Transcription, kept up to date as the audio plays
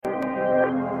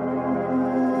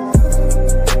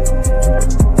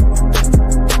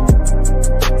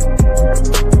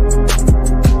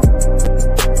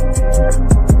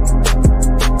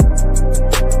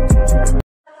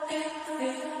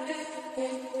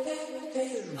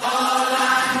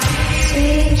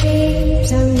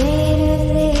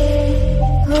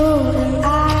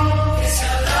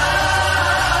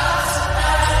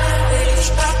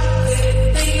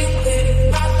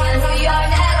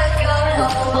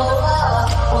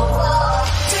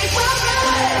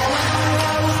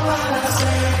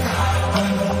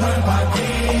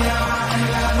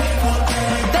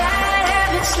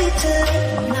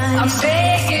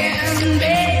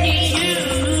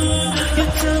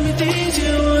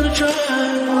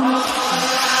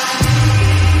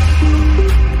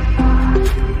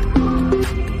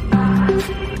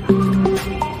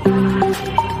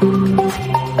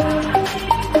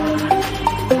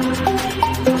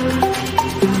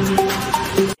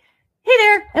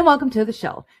Welcome to the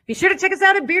show. Be sure to check us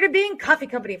out at Bearded Bean Coffee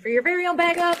Company for your very own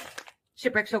bag of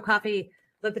Shipwreck Show coffee.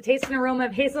 Let the taste and aroma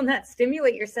of hazelnut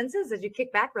stimulate your senses as you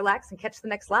kick back, relax, and catch the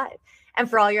next live. And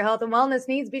for all your health and wellness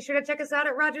needs, be sure to check us out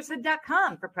at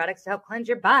RogersHood.com for products to help cleanse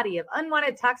your body of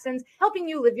unwanted toxins, helping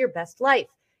you live your best life.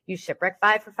 Use Shipwreck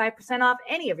 5 for 5% off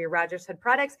any of your Rogers Hood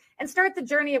products and start the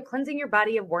journey of cleansing your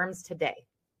body of worms today.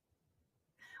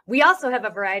 We also have a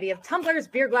variety of tumblers,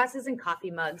 beer glasses, and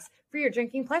coffee mugs for your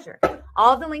drinking pleasure.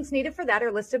 All of the links needed for that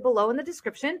are listed below in the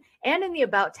description and in the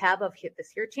About tab of Hit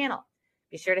This Here channel.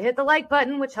 Be sure to hit the like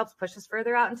button, which helps push us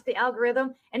further out into the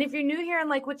algorithm. And if you're new here and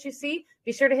like what you see,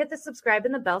 be sure to hit the subscribe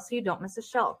and the bell so you don't miss a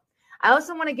show. I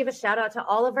also want to give a shout out to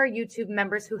all of our YouTube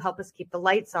members who help us keep the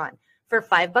lights on. For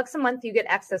 $5 a month, you get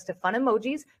access to fun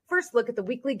emojis, first look at the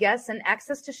weekly guests, and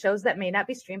access to shows that may not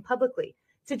be streamed publicly.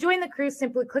 To join the crew,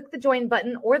 simply click the join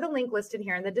button or the link listed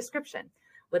here in the description.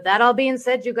 With that all being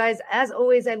said, you guys, as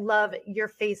always, I love your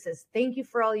faces. Thank you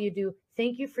for all you do.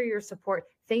 Thank you for your support.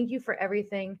 Thank you for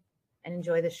everything, and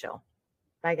enjoy the show.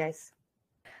 Bye, guys.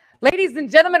 Ladies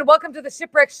and gentlemen, welcome to the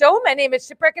Shipwreck Show. My name is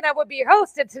Shipwreck, and I will be your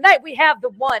host. And tonight we have the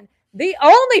one, the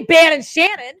only Bannon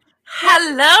Shannon.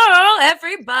 Hello,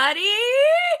 everybody.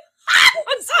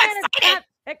 I'm so excited.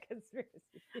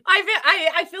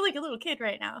 I feel like a little kid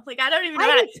right now. Like, I don't even know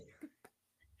how to...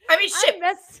 I mean, shit.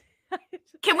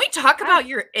 Can we talk about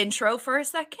your intro for a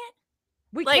second?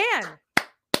 We can.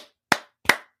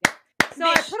 So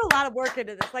I put a lot of work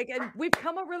into this. Like, and we've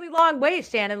come a really long way,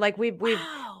 Shannon. Like, we've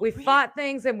fought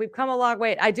things and we've come a long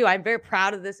way. I do. I'm very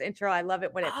proud of this intro. I love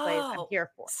it when it plays. I'm here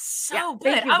for it. So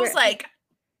good. I was like,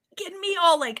 getting me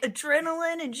all like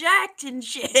adrenaline and jacked and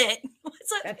shit.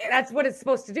 What's up here? That's what it's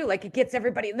supposed to do. Like, it gets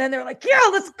everybody, and then they're like, yeah,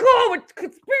 let's go with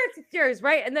conspiracy theories,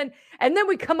 right? And then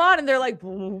we come on and they're like,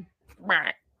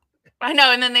 I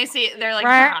know, and then they see it, they're like,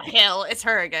 oh, hell, it's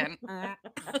her again.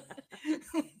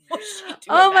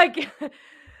 Oh my God.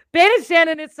 Bannon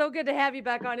Shannon, it's so good to have you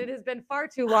back on. It has been far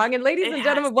too long. And ladies and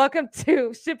gentlemen, welcome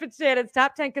to Ship and Shannon's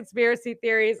Top 10 Conspiracy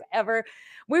Theories Ever.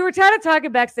 We were trying to talk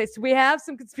it backstage. So we have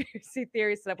some conspiracy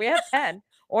theories set up. We have 10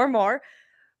 or more,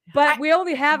 but we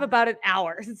only have about an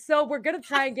hour. So we're going to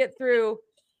try and get through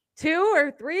 2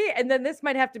 or 3. And then this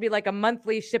might have to be like a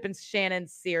monthly Ship and Shannon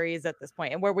series at this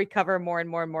point, and where we cover more and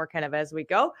more and more kind of as we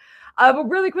go. But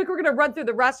really quick, we're going to run through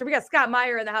the roster. We got Scott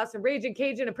Meyer in the house, and Raging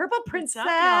Cajun and Purple Princess.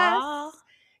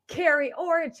 Carrie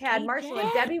Orr and Chad Marshall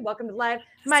and Debbie. Welcome to live.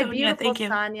 My beautiful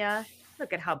Sonia.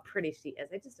 Look at how pretty she is.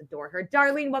 I just adore her.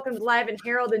 Darlene, welcome to live. And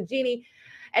Harold and Jeannie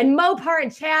and Mopar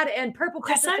and Chad and Purple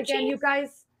Princess again. You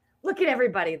guys, look at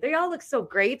everybody. They all look so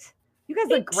great. You guys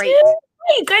look great.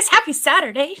 Hey, you guys, happy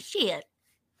Saturday. Shit.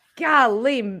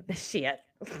 Golly, shit.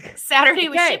 Saturday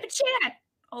with Ship and Shannon.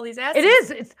 All these asses. It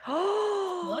is. It's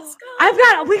let's go.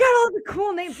 We got all the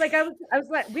cool names. Like I was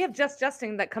like, we have Just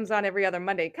Justin that comes on every other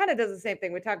Monday. Kind of does the same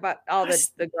thing. We talk about all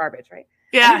the garbage, right?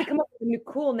 Yeah. I need to come up with a new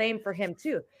cool name for him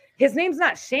too. His name's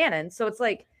not Shannon, so it's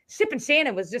like Ship and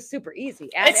Shannon was just super easy.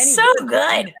 It's so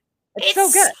good. It's so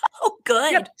good. So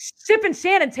good. Yep. Ship and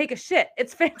Shannon take a shit.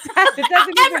 It's fantastic. It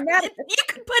doesn't even matter. You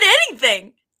can put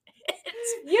anything.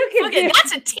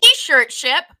 That's a t-shirt,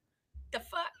 Ship. The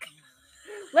fuck?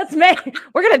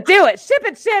 We're going to do it. Ship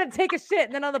and Shannon take a shit.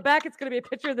 And then on the back, it's going to be a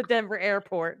picture of the Denver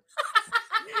airport.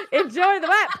 Enjoy the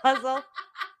map puzzle.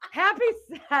 Happy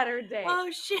Saturday. Oh,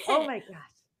 shit. Oh, my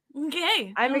gosh.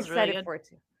 Okay. I'm excited for it,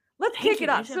 too. Let's kick it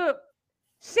off. So,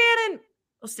 Shannon.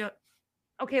 Let's do it.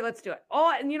 Okay, let's do it.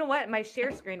 Oh, and you know what? My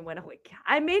share screen went away.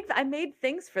 I made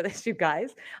things for this, you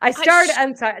guys. I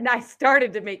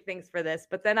started to make things for this,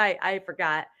 but then I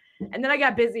forgot. And then I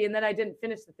got busy, and then I didn't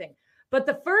finish the thing. But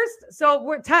we're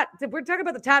talking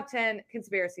about the top 10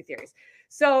 conspiracy theories.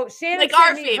 So Shannon, like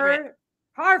our favorite.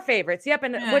 Our favorites. Yep.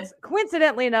 And what's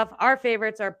coincidentally enough, our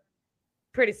favorites are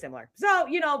pretty similar. So,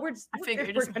 we're going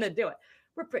to do it.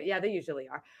 Yeah, they usually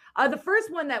are. The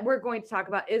first one that we're going to talk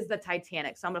about is the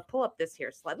Titanic. So I'm going to pull up this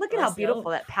here slide. Look at how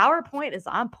beautiful that PowerPoint is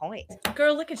on point.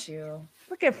 Girl, look at you.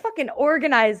 Look at fucking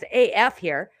organized AF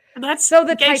here. That's so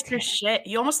the gangster shit.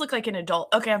 You almost look like an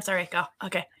adult. Okay, I'm sorry. Go.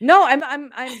 Okay. No,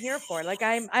 I'm here for it. Like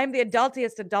I'm the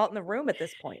adultiest adult in the room at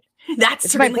this point. That's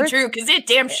certainly true because it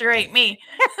damn sure ain't me.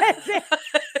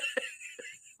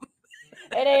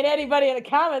 It ain't anybody in the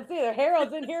comments either.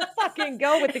 Harold's in here. Fucking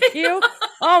go with the cue.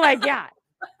 Oh my God.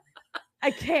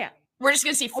 I can't. We're just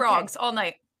gonna see frogs all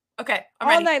night. Okay. I'm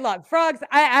all ready. Night long. Frogs.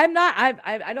 I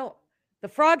don't. The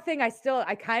frog thing, I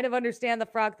kind of understand the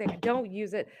frog thing. I don't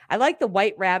use it. I like the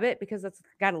white rabbit because it's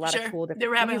got a lot of cool different. The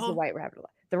rabbit hole. The white rabbit.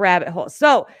 The rabbit hole.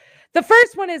 So the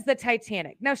first one is the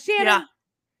Titanic. Now, Shannon,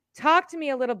 talk to me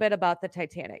a little bit about the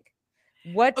Titanic.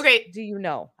 What do you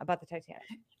know about the Titanic?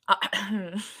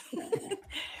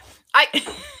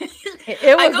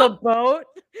 It was a boat.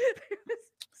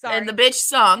 Sorry. And the bitch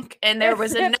sunk, and there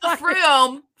was enough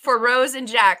room for Rose and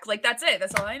Jack. Like, that's it.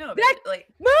 That's all I know. Like,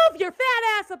 move your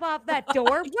fat ass up off that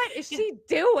door. What is she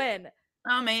doing?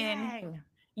 Oh, man.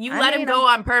 You let him go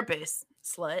on purpose,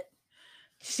 slut.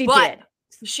 She did.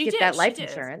 She did. That life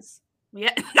insurance.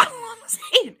 Yeah. I'm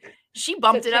saying. She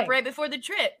bumped it up right before the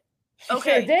trip.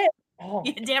 Okay. She sure did. Oh.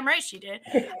 Yeah, damn right she did.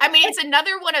 I mean, it's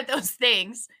another one of those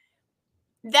things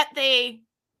that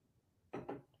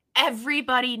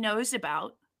everybody knows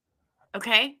about.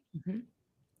 Okay. Mm-hmm.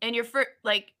 And you're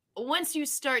once you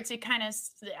start to kind of,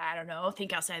 I don't know,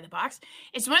 think outside the box,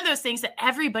 it's one of those things that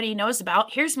everybody knows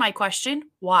about. Here's my question.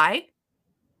 Why?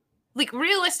 Like,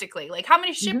 realistically, like, how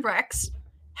many shipwrecks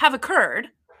have occurred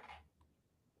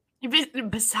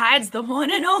besides the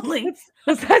one and only?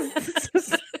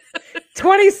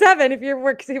 27 if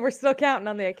we're still counting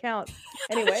on the account.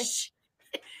 Anyway.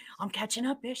 I'm catching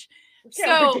up, bitch.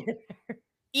 So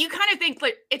you kind of think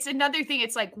like it's another thing.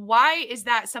 It's like, why is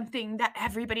that something that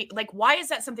everybody why is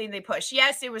that something they push?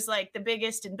 Yes, it was like the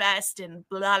biggest and best and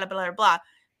blah, blah, blah, blah.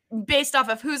 Based off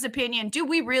of whose opinion? Do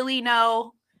we really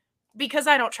know? Because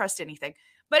I don't trust anything.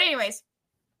 But anyways,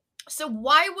 so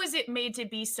why was it made to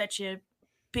be such a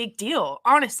big deal?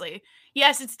 Honestly,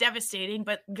 yes, it's devastating,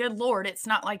 but good Lord, it's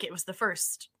not like it was the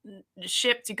first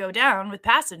ship to go down with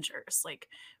passengers. Like,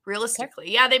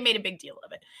 realistically, yeah, they made a big deal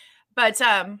of it. But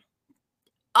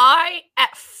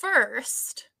at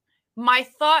first, my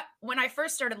thought when I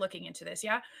first started looking into this,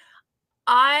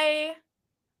 I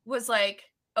was like,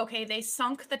 okay, they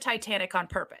sunk the Titanic on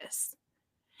purpose.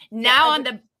 Now and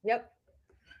that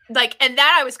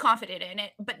I was confident in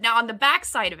it. But now on the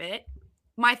backside of it,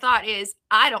 my thought is,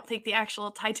 I don't think the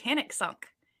actual Titanic sunk.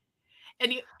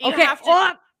 And you have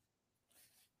to.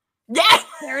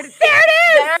 There it is. There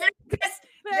it is.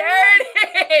 There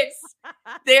it is.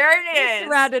 There it is. We're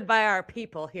surrounded by our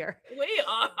people here. We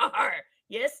are.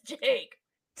 Yes, Jake.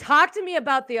 Talk to me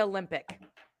about the Olympic.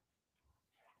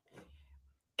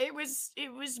 It was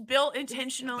built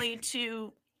intentionally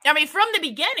to, I mean, from the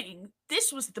beginning,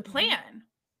 this was the plan.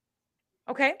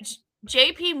 Okay.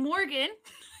 JP Morgan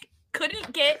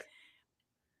couldn't get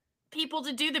people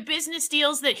to do the business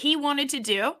deals that he wanted to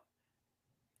do.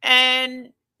 And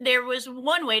there was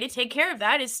one way to take care of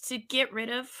that is to get rid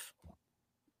of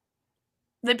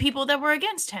the people that were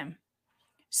against him.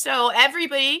 So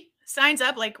everybody signs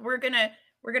up like we're gonna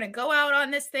go out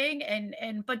on this thing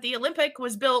but the Olympic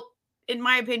was built, in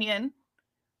my opinion,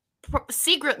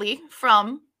 secretly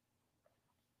from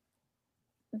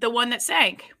the one that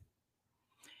sank.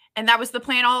 And that was the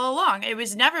plan all along. It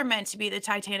was never meant to be the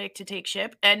Titanic to take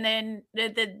ship. And then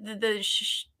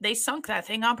they sunk that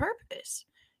thing on purpose.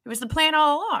 It was the plan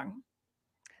all along.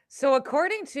 So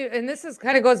according to, and this is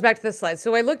kind of goes back to the slide.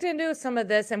 So I looked into some of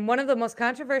this, and one of the most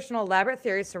controversial elaborate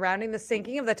theories surrounding the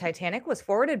sinking of the Titanic was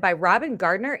forwarded by Robin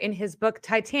Gardner in his book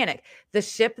Titanic, The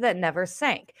Ship That Never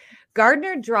Sank.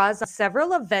 Gardner draws on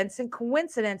several events and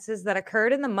coincidences that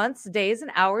occurred in the months, days,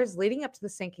 and hours leading up to the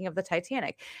sinking of the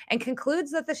Titanic, and concludes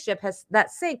that the ship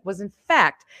that sank was in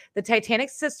fact the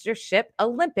Titanic's sister ship,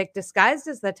 Olympic, disguised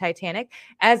as the Titanic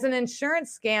as an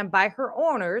insurance scam by her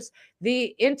owners, the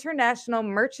International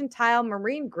Mercantile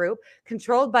Marine Group,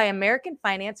 controlled by American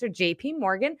financier J.P.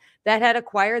 Morgan, that had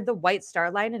acquired the White Star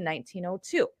Line in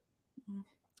 1902.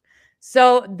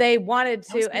 So they wanted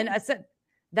to, and I said,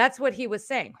 that's what he was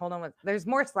saying. Hold on. There's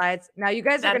more slides. Now you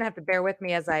guys are going to have to bear with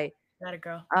me as I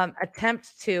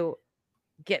attempt to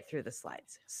get through the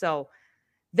slides. So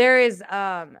there is,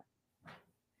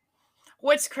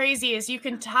 what's crazy is you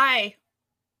can tie,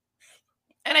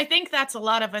 and I think that's a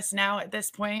lot of us now at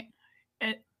this point.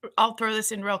 And I'll throw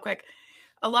this in real quick.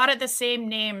 a lot of the same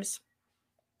names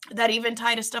that even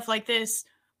tie to stuff like this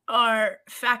are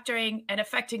factoring and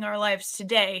affecting our lives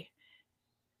today,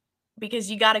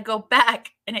 because you got to go back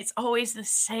and it's always the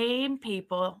same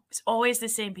people. It's always the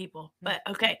same people. But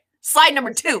okay, slide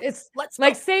number 2. Let's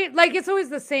like say like it's always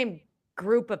the same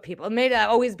group of people. It may not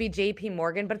always be JP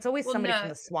Morgan, but it's always somebody from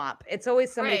the swamp. It's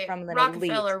always somebody from the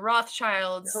Rockefeller, elite.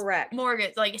 Rothschilds, Correct.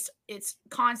 Morgan. Like it's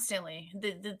constantly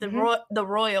the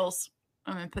royals.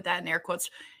 I'm gonna put that in air quotes.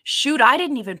 Shoot, I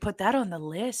didn't even put that on the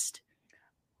list.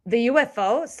 The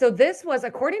UFO. So this was,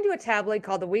 according to a tabloid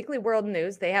called the Weekly World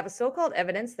News, they have a so-called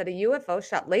evidence that a UFO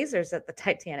shot lasers at the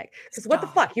Titanic. Because what the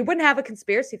fuck? You wouldn't have a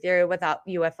conspiracy theory without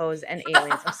UFOs and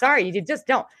aliens. I'm sorry, you just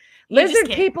don't.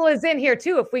 Lizard people is in here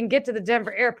too, if we can get to the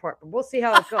Denver airport, but we'll see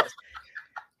how it goes.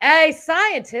 A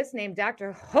scientist named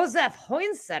Dr. Josef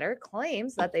Hoinsetter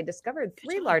claims that they discovered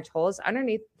 3 large holes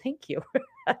underneath,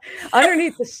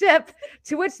 underneath the ship,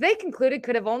 to which they concluded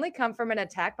could have only come from an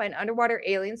attack by an underwater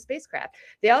alien spacecraft.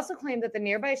 They also claimed that the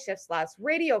nearby ships lost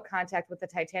radio contact with the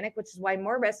Titanic, which is why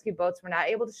more rescue boats were not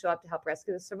able to show up to help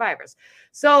rescue the survivors.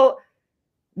 So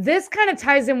this kind of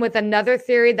ties in with another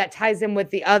theory that ties in with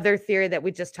the other theory that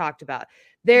we just talked about.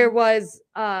 There was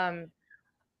the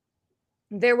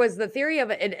theory of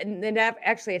it, and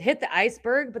actually it hit the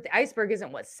iceberg, but the iceberg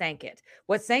isn't what sank it.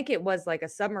 What sank it was like a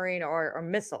submarine or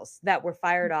missiles that were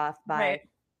fired off by,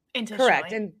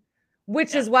 correct, and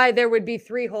which is why there would be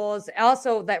 3 holes.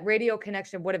 Also, that radio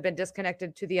connection would have been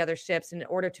disconnected to the other ships in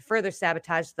order to further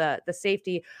sabotage the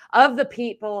safety of the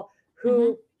people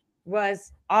who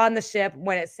was on the ship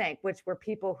when it sank, which were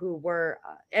people who were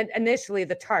initially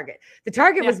the target. The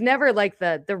target was never like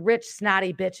the rich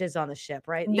snotty bitches on the ship,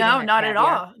 right? No, not at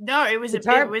all. No, it was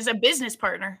a business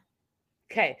partner.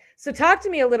 Okay, so talk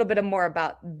to me a little bit more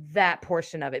about that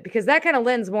portion of it, because that kind of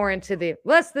lends more into the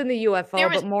less than the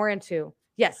UFO, but more into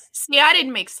See, I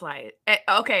didn't make slide.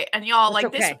 Okay, and y'all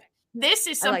like this. This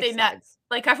is something that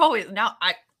like I've always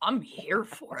I'm here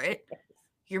for it.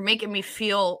 You're making me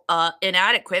feel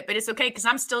inadequate, but it's okay because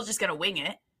I'm still just gonna wing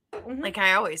it, like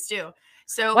I always do.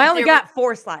 So I only got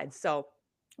 4 slides. So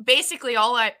basically,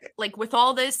 all I like with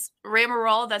all this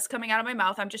ramorol that's coming out of my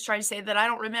mouth, I'm just trying to say that I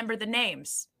don't remember the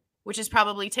names, which is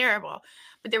probably terrible.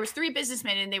 But there was 3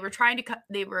 businessmen, and they were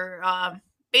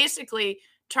basically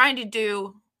trying to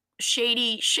do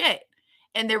shady shit,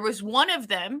 and there was one of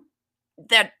them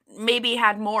that maybe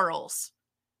had morals.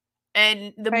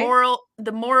 And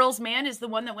the morals man is the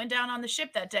one that went down on the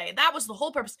ship that day. That was the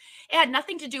whole purpose. It had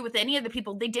nothing to do with any of the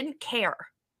people. They didn't care.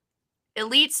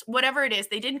 Elites, whatever it is,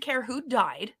 they didn't care who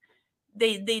died.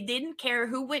 They didn't care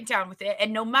who went down with it.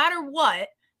 And no matter what,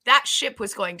 that ship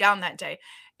was going down that day.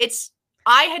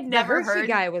 I had never heard. The Hershey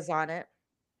guy was on it.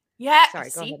 Yeah. Sorry,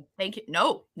 go ahead. Thank you.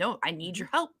 No, I need your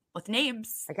help with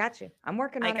names. I got you. I'm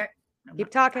working on it.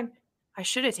 Keep talking. I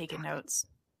should have taken notes,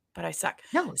 but I suck.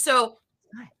 No. So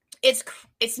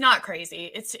it's not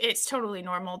crazy. It's totally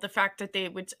normal. The fact that they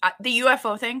would the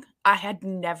UFO thing, I had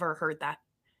never heard that.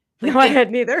 Like, no, I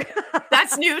had neither.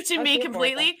 That's new to me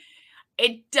completely.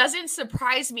 It doesn't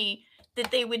surprise me that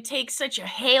they would take such a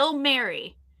Hail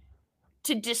Mary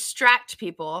to distract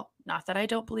people. Not that I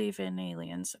don't believe in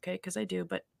aliens, okay? Because I do,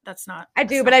 but that's not. I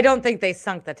do, but I don't think they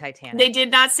sunk the Titanic. They did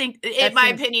not sink, in my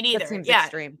opinion, either. That seems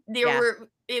extreme.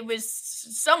 It was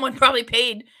someone probably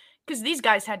paid because these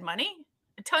guys had money.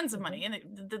 Tons of money, and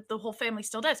the whole family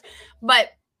still does, but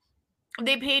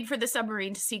they paid for the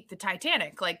submarine to seek the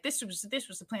Titanic. Like this was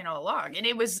the plan all along, and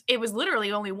it was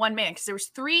literally only one man, because there was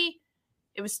 3.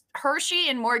 It was Hershey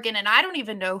and Morgan, and I don't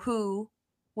even know who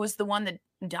was the one that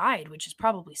died, which is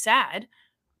probably sad.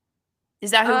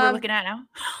 Is that who we're looking at now?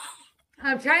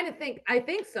 I'm trying to think. I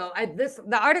think so.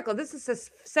 The article, this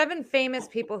is 7 famous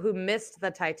people who missed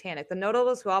the Titanic. The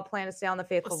notables who all plan to sail on the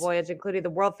faithful voyage, including the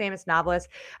world famous novelist,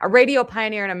 a radio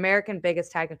pioneer, and American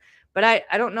biggest tycoon. But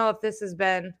I don't know if this has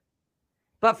been.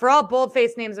 But for all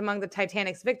bold-faced names among the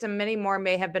Titanic's victims, many more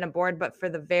may have been aboard, but for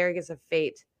the various of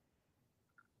fate.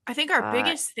 I think our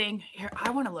biggest thing here,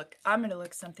 I'm going to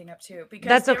look something up too, because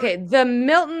that's okay. The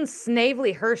Milton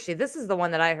Snavely Hershey. This is the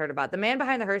one that I heard about. The man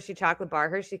behind the Hershey chocolate bar,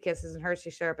 Hershey Kisses, and Hershey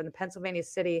syrup in the Pennsylvania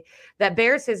city that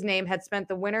bears his name had spent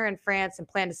the winter in France and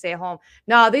planned to sail home.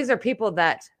 No, these are people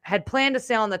that had planned to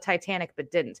sail on the Titanic but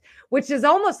didn't, which is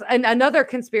almost another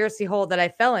conspiracy hole that I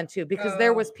fell into, because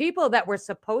there was people that were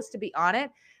supposed to be on it,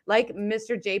 like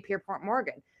Mr. J. Pierpont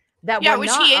Morgan, that were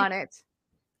not on it.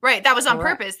 Right. That was on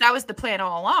purpose. That was the plan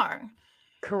all along.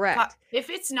 Correct. If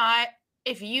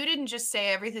you didn't just say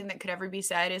everything that could ever be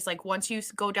said, is like once you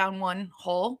go down one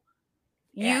hole,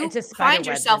 you just find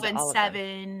yourself in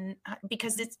 7,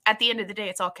 because it's at the end of the day,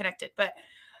 it's all connected. But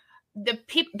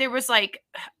there was like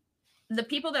The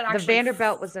people that The actually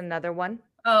Vanderbilt was another one.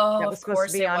 Oh, that was of supposed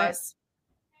course to be it on it. was.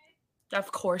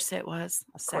 Of course it was.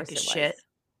 Of course Sack of it shit.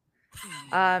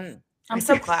 was. I'm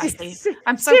so classy.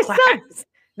 I'm so she's classy.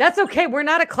 That's okay. We're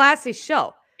not a classy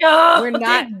show. Oh, We're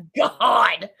not. thank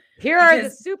God. Here are the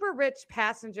Because- super rich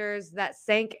passengers that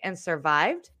sank and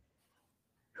survived.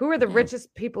 Who are the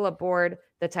richest people aboard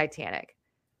the Titanic?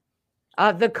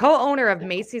 The co-owner of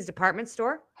Macy's department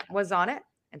store was on it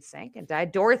and sank and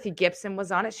died. Dorothy Gibson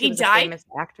was on it. She He was died? a famous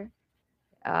actor.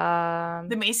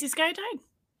 The Macy's guy died.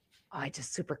 Oh, I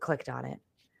just super clicked on it.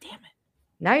 Damn it.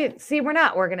 Now you see, we're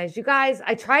not organized. You guys,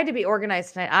 I tried to be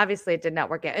organized tonight. Obviously, it did not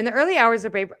work out. In the early hours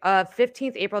of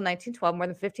 15th April 1912, more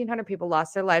than 1,500 people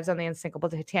lost their lives on the unsinkable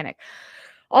Titanic.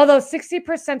 Although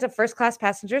 60% of first-class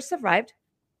passengers survived,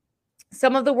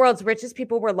 some of the world's richest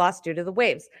people were lost due to the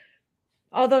waves.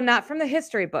 Although not from the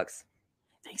history books.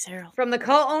 Thanks, Harold. From the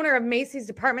co-owner of Macy's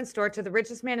department store to the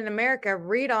richest man in America,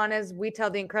 read on as we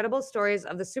tell the incredible stories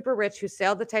of the super rich who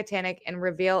sailed the Titanic and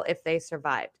reveal if they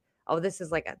survived. Oh, this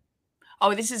is like a...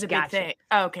 Oh, this is a big thing.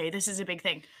 Okay, this is a big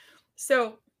thing.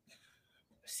 So,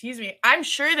 excuse me. I'm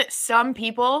sure that some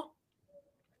people,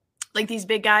 like these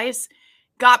big guys,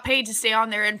 got paid to stay on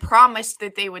there and promised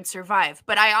that they would survive.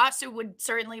 But I also would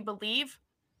certainly believe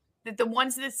that the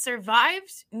ones that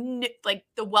survived, like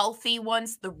the wealthy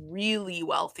ones, the really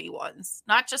wealthy ones,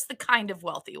 not just the kind of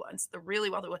wealthy ones, the really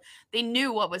wealthy ones, they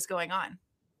knew what was going on.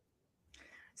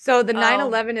 So the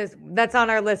 9/11 that's on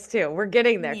our list too. We're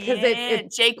getting there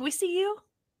because Jake, we see you.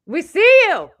 We see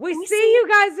you. We see you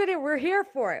guys in it. We're here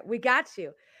for it. We got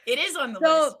you. It is on the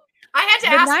list. I had to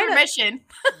ask permission.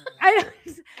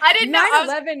 I didn't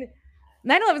know.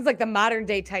 9/11 is like the modern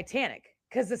day Titanic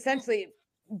because essentially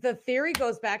the theory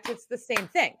goes back to it's the same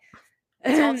thing.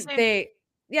 It's all the same.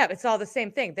 It's all the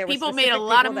same thing. There people made a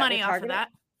lot of money off of that.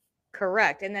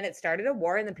 Correct. And then it started a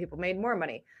war and then people made more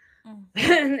money.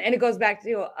 And it goes back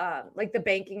to like the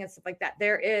banking and stuff like that.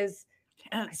 There is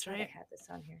that's right. I have this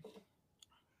on here.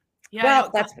 Yeah,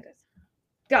 well, that's what it is.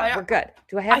 Go, we're good.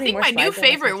 Do I have any more? I think my new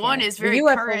favorite one is very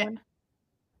current.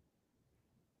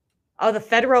 Oh, the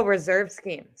Federal Reserve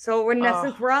Scheme. So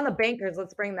since we're on the bankers,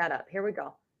 let's bring that up. Here we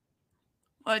go.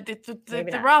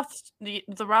 The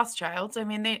Rothschilds. I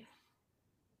mean,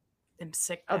 them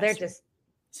sick. Oh, they're just.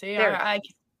 See,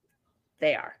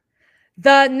 they are.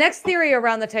 The next theory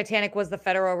around the Titanic was the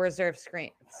Federal Reserve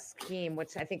Scheme,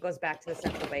 which I think goes back to the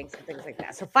central banks and things like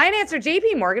that. So financier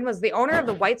J.P. Morgan was the owner of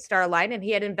the White Star Line, and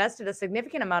he had invested a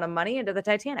significant amount of money into the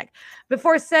Titanic.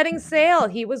 Before setting sail,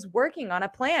 he was working on a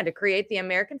plan to create the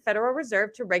American Federal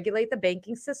Reserve to regulate the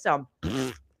banking system.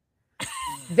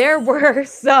 There were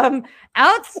some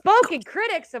outspoken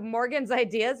critics of Morgan's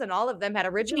ideas, and all of them had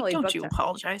originally Don't you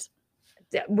apologize?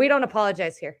 We don't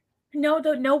apologize here. No,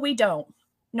 we don't.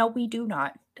 No, we do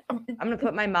not. I'm going to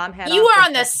put my mom hat on. You are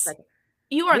on this.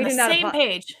 You are on the same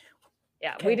page.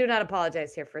 Yeah, okay. We do not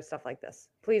apologize here for stuff like this.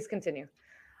 Please continue.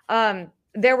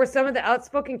 There were some of the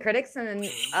outspoken critics and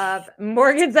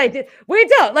Morgan's idea. We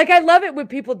don't. Like, I love it when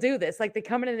people do this. Like, they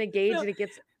come in and engage and it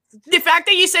gets... The fact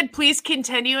that you said, please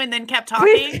continue, and then kept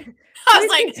talking. I was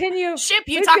like, continue. Ship,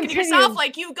 you talking to yourself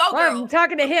like you go, girl. I'm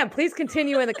talking to him. Please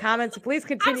continue in the comments. Please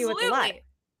continue with the live.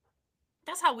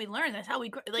 That's how we learn. That's how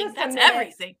we like. That's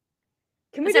everything.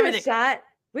 Can we do a shot?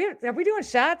 Are we doing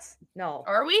shots? No.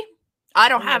 Are we? I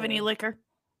don't have any liquor.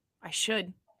 I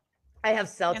should. I have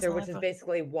seltzer, which is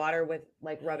basically water with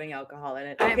like rubbing alcohol in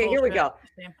it. Okay, here we go.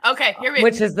 Okay, here we go.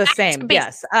 Which is the same.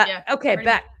 Yes. Okay,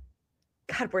 back.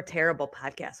 God, we're terrible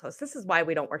podcast hosts. This is why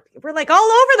we don't work together. We're like all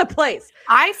over the place.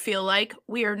 I feel like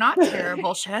we are not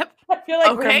terrible, Ship. I feel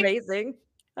like we're amazing.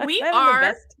 We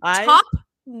are top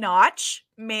notch,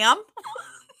 ma'am.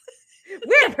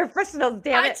 We're professionals,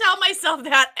 damn it. I tell myself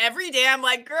that every day. I'm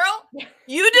like, girl,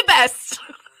 you the best.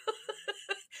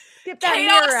 Get that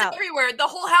mirror out. Everywhere. The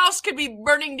whole house could be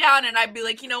burning down, and I'd be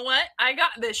like, you know what? I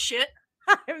got this shit.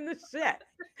 I'm the shit.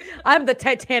 I'm the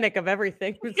Titanic of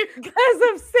everything because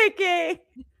of sinking.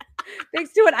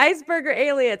 Thanks to an iceberg or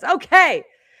aliens. Okay.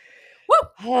 Woo.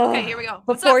 Okay, here we go.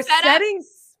 Before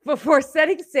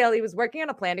setting sail, he was working on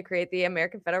a plan to create the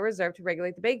American Federal Reserve to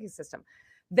regulate the banking system.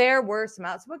 There were some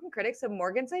outspoken critics of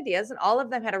Morgan's ideas, and all of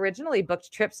them had originally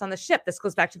booked trips on the ship. This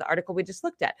goes back to the article we just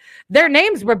looked at. Their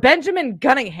names were Benjamin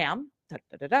Gunningham,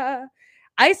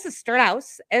 Isa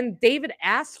Strauss, and David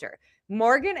Astor.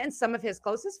 Morgan and some of his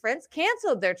closest friends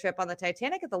canceled their trip on the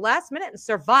Titanic at the last minute and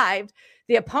survived.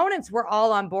 The opponents were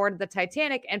all on board the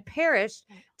Titanic and perished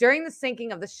during the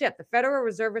sinking of the ship. The Federal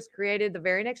Reserve was created the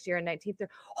very next year in 1930.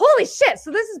 Holy shit!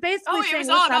 So this is basically saying,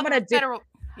 I'm going to do.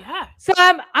 Yeah. So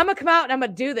I'm gonna come out and I'm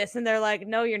gonna do this. And they're like,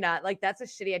 no, you're not. Like, that's a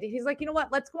shitty idea. He's like, you know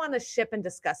what? Let's go on the ship and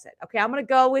discuss it. Okay, I'm gonna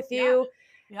go with you.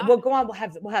 Yeah. We'll go on.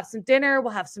 We'll have some dinner.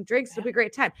 We'll have some drinks. It'll be a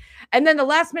great time. And then the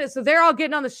last minute, so they're all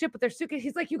getting on the ship with their suitcase.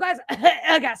 He's like, you guys,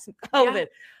 I got some COVID.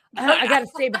 I gotta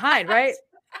stay behind, right?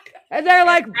 And they're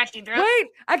like, wait,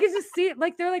 I can just see it.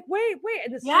 Like, they're like, wait.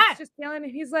 And the ship's just yelling.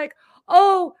 And he's like,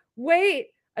 oh, wait.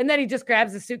 And then he just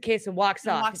grabs the suitcase and walks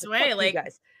off. Walks away, like,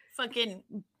 guys. Fucking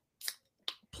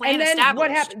plan and then established.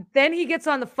 What happened? Then he gets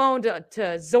on the phone to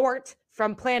Zort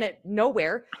from Planet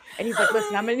Nowhere. And he's like,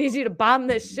 listen, I'm going to need you to bomb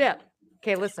this ship.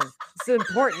 Okay, listen, this is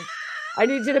important. I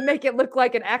need you to make it look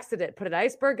like an accident. Put an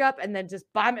iceberg up and then just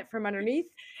bomb it from underneath.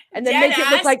 And then make it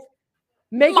look like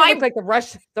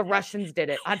the Russians did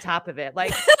it on top of it.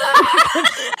 Like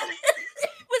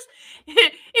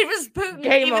it was Putin,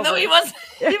 even though he was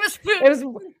Putin. It was,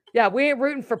 yeah, we ain't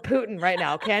rooting for Putin right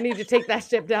now. Okay, I need you to take that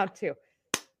ship down too.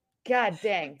 God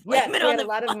dang. Yes, we had a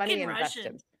lot of money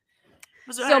invested.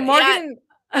 So Morgan,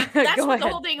 that's what the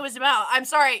whole thing was about. I'm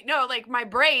sorry. No, like my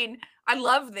brain, I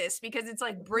love this because it's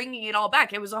like bringing it all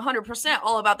back. It was 100%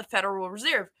 all about the Federal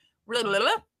Reserve.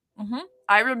 Mm-hmm.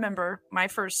 I remember my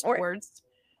first words.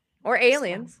 Or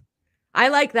aliens. I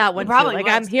like that one too. Like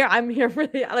I'm here for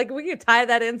the, like we can tie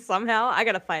that in somehow. I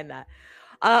gotta find that.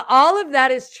 All of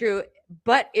that is true,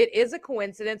 but it is a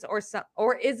coincidence or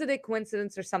is it a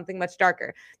coincidence or something much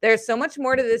darker? There's so much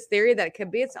more to this theory that it could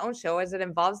be its own show as it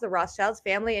involves the Rothschilds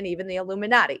family and even the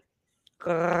Illuminati.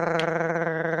 Oh,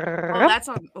 that's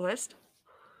on the list.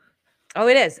 Oh,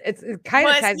 it is. It kind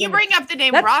of ties you bring up the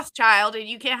name Rothschild and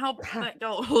you can't help but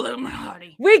go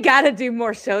Illuminati. We got to do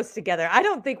more shows together. I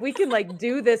don't think we can like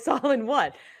do this all in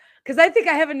one. Because I think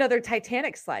I have another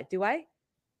Titanic slide. Do I?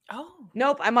 Oh.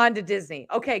 Nope. I'm on to Disney.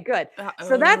 Okay, good.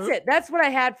 So that's it. That's what I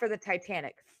had for the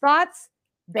Titanic. Thoughts?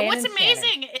 What's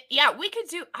amazing? Yeah, we could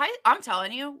do, I'm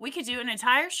telling you, we could do an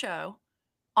entire show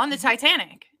on the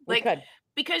Titanic. We could.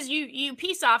 Because you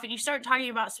piece off and you start talking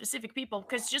about specific people,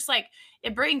 because just like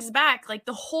it brings back, like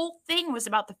the whole thing was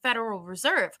about the Federal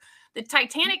Reserve. The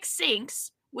Titanic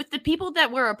sinks with the people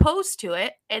that were opposed to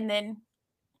it, and then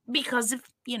because of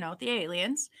the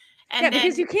aliens. And then,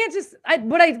 because you can't just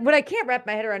what I can't wrap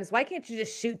my head around is why can't you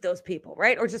just shoot those people,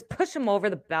 right? Or just push them over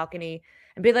the balcony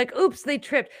and be like, oops, they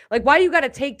tripped. Like, why you got to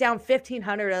take down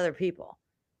 1,500 other people?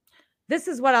 This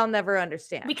is what I'll never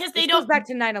understand. Because this goes back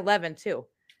to 9/11 too.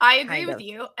 I agree with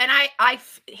you. And I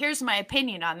here's my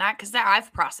opinion on that, because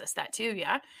I've processed that too.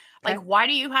 Yeah. Like, why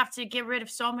do you have to get rid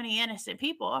of so many innocent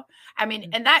people? I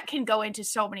mean, and that can go into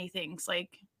so many things,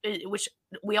 like, which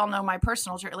we all know my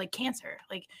personal, like cancer,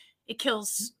 like it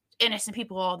kills innocent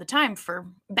people all the time for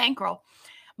bankroll.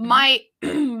 My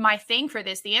thing for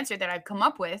this, the answer that I've come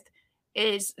up with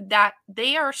is that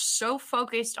they are so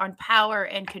focused on power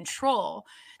and control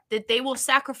that they will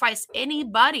sacrifice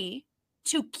anybody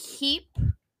to keep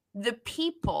the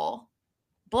people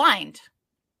blind.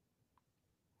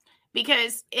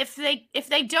 Because if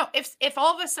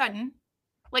all of a sudden,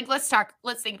 like, let's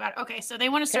think about it. Okay, so they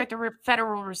want to start the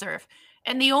Federal Reserve,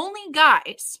 and the only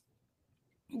guys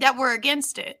that were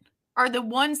against it are the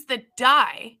ones that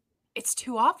die. It's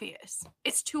too obvious.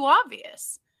 It's too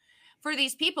obvious for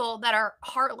these people that are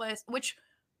heartless,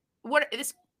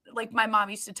 like my mom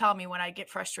used to tell me when I get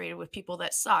frustrated with people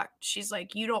that suck. She's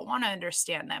like, you don't want to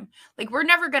understand them. Like, we're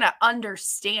never going to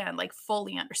understand, like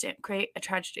fully understand, create a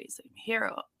tragedy as a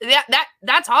hero.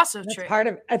 That's also true.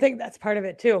 I think that's part of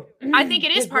it too. I think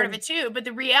it is part of it too. But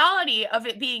the reality of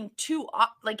it being too,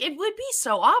 like, it would be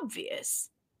so obvious.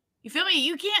 You feel me?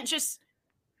 You can't just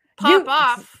pop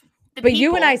off. But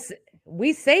you and I,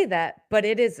 we say that, but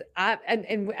it is,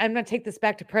 and I'm going to take this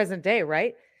back to present day,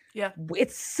 right? Yeah.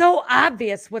 It's so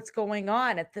obvious what's going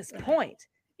on at this point.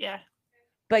 Yeah.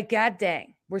 But god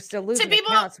dang, we're still losing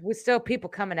accounts. We're still people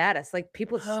coming at us. Like,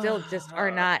 people still just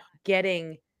are not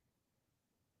getting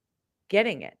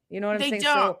it. You know what I'm saying? They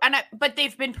don't. But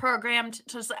they've been programmed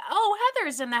to say, oh,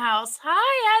 Heather's in the house.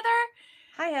 Hi,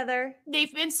 Heather. Hi, Heather.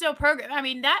 They've been so programmed. I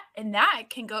mean, that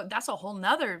can go, that's a whole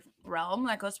nother realm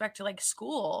that goes back to like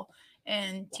school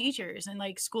and teachers, and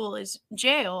like school is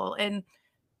jail.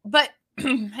 But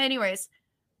anyways,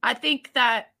 I think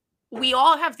that we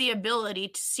all have the ability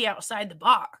to see outside the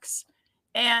box.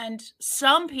 And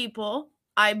some people,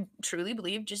 I truly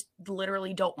believe, just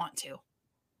literally don't want to.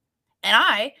 And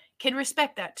I can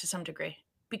respect that to some degree,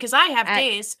 because I have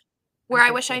days where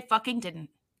I wish I fucking didn't.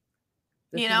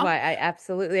 This is why I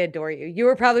absolutely adore you. You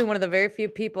were probably one of the very few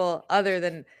people, other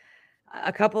than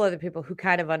a couple other people, who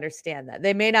kind of understand that.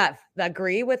 They may not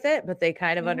agree with it, but they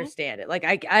kind of understand it.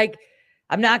 Like,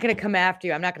 I'm not going to come after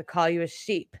you. I'm not going to call you a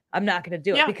sheep. I'm not going to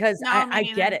do it because I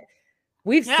get it.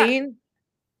 We've seen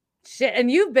shit.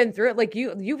 And you've been through it. Like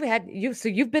so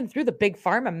you've been through the big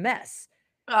pharma mess.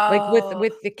 Like Oh,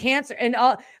 with the cancer and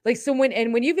all, like, so when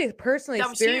you've personally that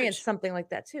was experienced huge. something like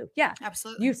that too. Yeah.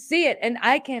 Absolutely. You see it. And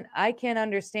I can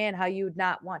understand how you would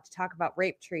not want to talk about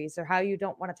rape trees, or how you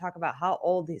don't want to talk about how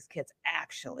old these kids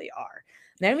actually are.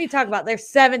 Then we talk about they're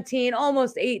 17,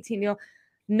 almost 18,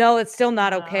 no, it's still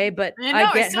not okay. But No, I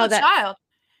it's get still how a that, child.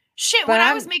 Shit, but when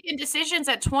I was making decisions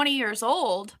at 20 years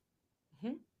old,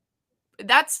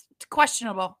 that's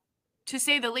questionable, to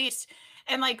say the least.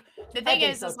 And like the thing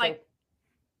is like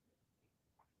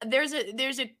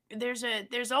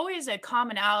there's always a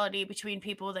commonality between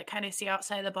people that kind of see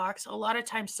outside the box. A lot of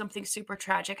times something super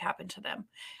tragic happened to them.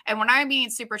 And when I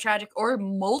mean super tragic, or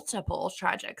multiple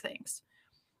tragic things.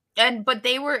 But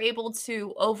they were able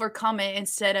to overcome it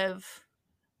instead of,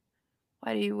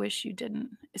 why do you wish you didn't?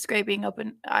 Scraping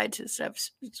open eye to stuff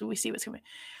so we see what's coming.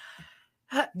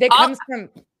 that comes from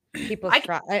people's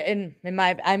trauma.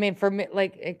 I mean, for me,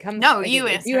 like, it comes. No, like, you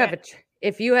if you have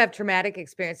if you have traumatic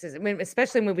experiences, I mean,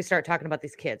 especially when we start talking about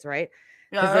these kids, right?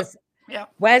 Because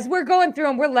as we're going through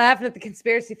and we're laughing at the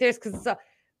conspiracy theories, because it's all,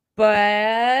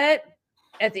 but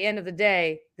at the end of the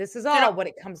day, this is all what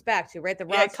it comes back to, right?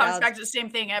 It comes back to the same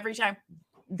thing every time.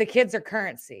 The kids are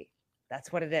currency.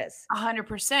 That's what it is.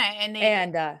 100%.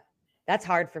 And that's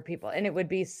hard for people. And it would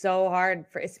be so hard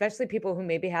for especially people who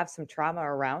maybe have some trauma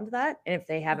around that. And if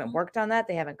they haven't worked on that,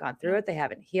 they haven't gone through it, they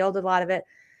haven't healed a lot of it,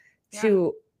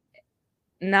 to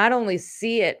not only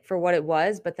see it for what it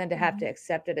was, but then to have to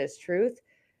accept it as truth.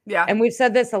 Yeah. And we've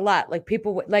said this a lot. Like,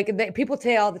 people people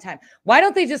say all the time, why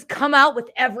don't they just come out with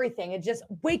everything and just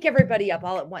wake everybody up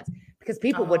all at once? Because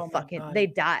people would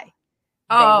they'd die.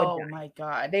 My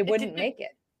God. They wouldn't make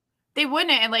it. They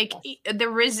wouldn't. And like the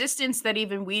resistance that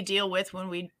even we deal with when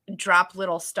we drop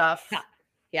little stuff.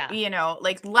 Yeah.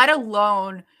 Like, let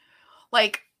alone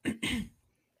like,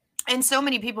 and so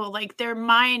many people, like, their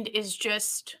mind is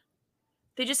just,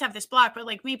 they just have this block. But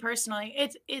like me personally,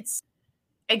 it's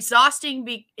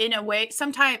exhausting in a way.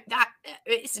 Sometimes that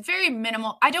it's very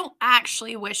minimal. I don't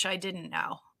actually wish I didn't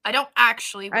know. I don't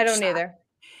either.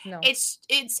 No.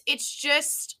 It's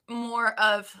just more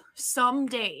of some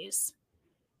days.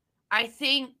 I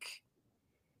think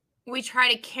we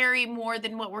try to carry more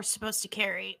than what we're supposed to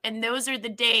carry. And those are the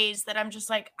days that I'm just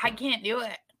like, I can't do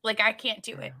it. Like, I can't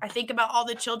do it. I think about all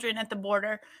the children at the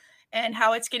border and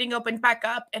how it's getting opened back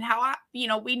up, and how,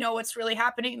 we know what's really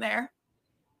happening there.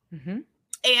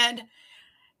 And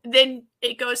then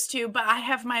it goes to, but I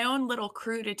have my own little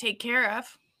crew to take care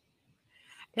of.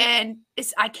 And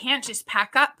I can't just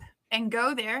pack up and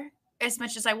go there as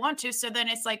much as I want to. So then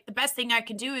it's like, the best thing I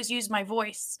can do is use my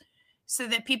voice so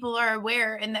that people are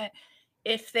aware, and that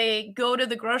if they go to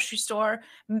the grocery store,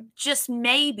 just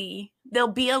maybe they'll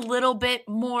be a little bit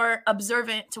more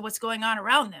observant to what's going on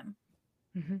around them.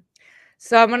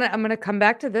 So I'm gonna come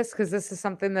back to this, because this is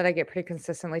something that I get pretty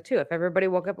consistently too. If everybody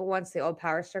woke up at once, the old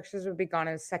power structures would be gone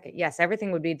in a second. Yes,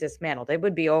 everything would be dismantled. It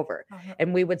would be over,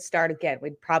 and we would start again.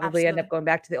 We'd probably end up going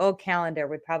back to the old calendar.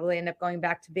 We'd probably end up going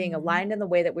back to being aligned in the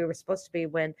way that we were supposed to be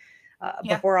when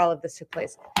before all of this took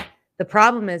place. The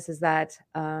problem is that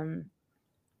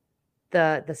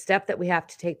the step that we have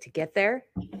to take to get there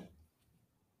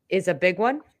is a big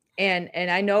one. And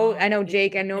I know,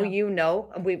 Jake, I know,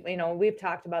 we've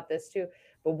talked about this too,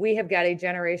 but we have got a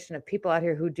generation of people out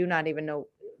here who do not even know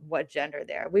what gender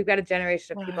they are. We've got a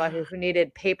generation of people out here who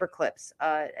needed paper clips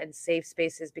and safe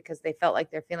spaces because they felt like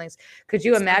their feelings. Could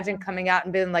you imagine coming out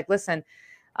and being like, listen,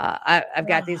 I've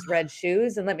got these red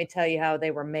shoes, and let me tell you how they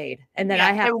were made. And then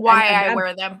I have I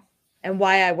wear them. And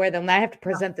why I wear them. And I have to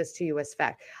present this to you as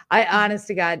fact. I honest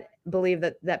to God believe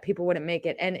that people wouldn't make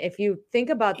it. And if you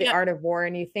think about the art of war,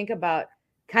 and you think about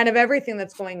kind of everything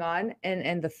that's going on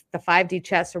and the 5D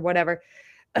chess or whatever,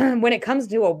 when it comes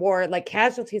to a war, like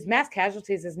casualties, mass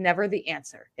casualties is never the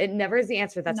answer. It never is the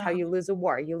answer. That's how you lose a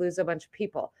war. You lose a bunch of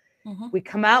people. We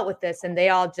come out with this and they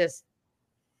all just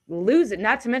lose it.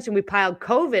 Not to mention we piled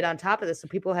COVID on top of this. So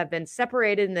people have been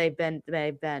separated, and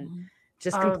they've been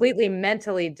just completely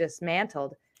mentally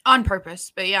dismantled on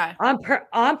purpose. But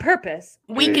on purpose,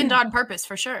 weakened on purpose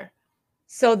for sure.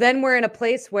 So then we're in a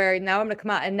place where now I'm going to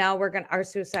come out, and now our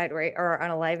suicide rate or our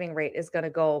unaliving rate is going to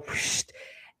go,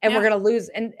 and we're going to lose.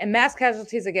 And mass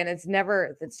casualties again, it's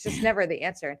just never the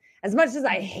answer. As much as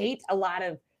I hate a lot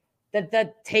of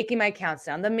the taking my counts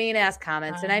down, the mean ass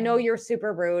comments, and I know you're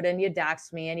super rude and you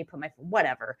doxed me and you put my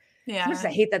whatever. Yeah. As much as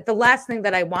I hate that, the last thing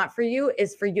that I want for you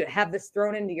is for you to have this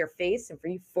thrown into your face, and for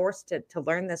you forced to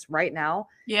learn this right now.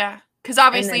 Yeah. Because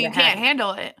obviously you can't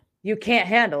handle it. You can't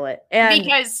handle it. And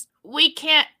because we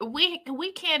can't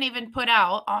even put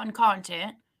out on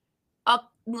content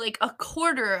like a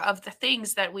quarter of the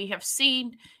things that we have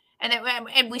seen,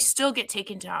 and we still get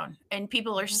taken down, and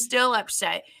people are still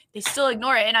upset. They still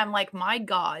ignore it, and I'm like, my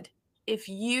God, if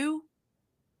you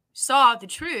saw the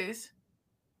truth,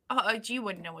 you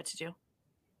wouldn't know what to do.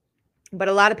 But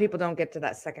a lot of people don't get to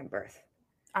that second birth.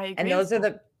 I agree. And those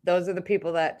are the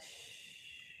people that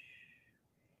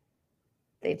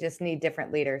they just need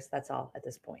different leaders. That's all at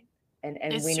this point. And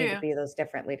we need to be those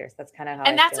different leaders. That's kind of how.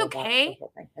 And that's okay.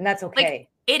 And that's okay. Like,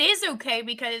 it is okay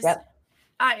because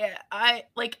I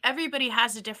like everybody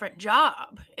has a different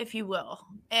job, if you will,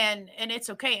 and it's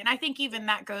okay. And I think even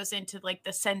that goes into like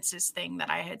the census thing that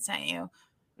I had sent you.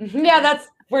 Yeah,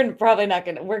 we're probably not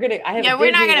gonna. We're gonna. I have.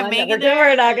 We're not gonna make it.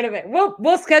 We're not gonna make.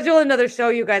 We'll schedule another show,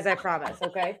 you guys. I promise.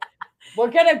 Okay. We're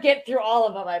gonna get through all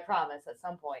of them. I promise. At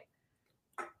some point.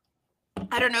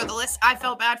 I don't know the list. I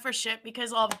felt bad for shit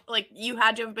because you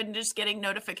had to have been just getting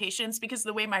notifications because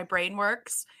the way my brain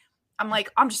works. I'm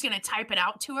like, I'm just gonna type it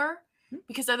out to her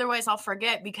because otherwise I'll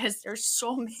forget because there's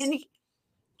so many.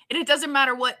 And it doesn't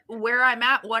matter where I'm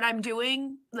at, what I'm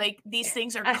doing. Like, these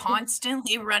things are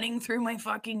constantly running through my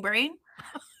fucking brain.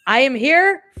 I am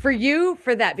here for you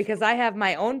for that because I have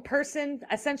my own person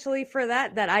essentially for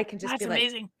that I can just be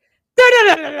amazing.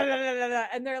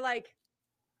 And they're like,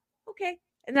 okay.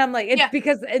 And I'm like, it's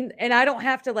because, and I don't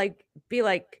have to like be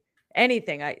like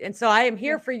anything. And so I am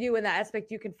here for you in that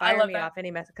aspect. You can fire me off any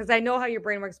message because I know how your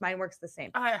brain works. Mine works the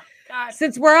same. Oh, God.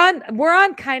 Since we're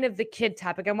on kind of the kid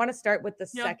topic, I want to start with the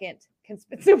second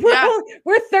conspiracy.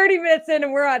 We're 30 minutes in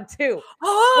and we're on 2.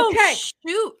 Oh, okay.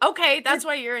 Shoot. Okay. That's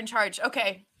why you're in charge.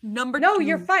 Okay. Number 2. No,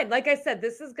 you're fine. Like I said,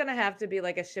 this is going to have to be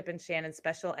like a Ship and Shannon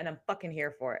special and I'm fucking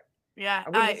here for it. Yeah.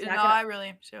 I really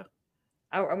am too.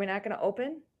 Are we not going to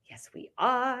open? Yes, we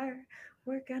are.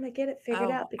 We're gonna get it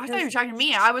figured out. I thought you were talking to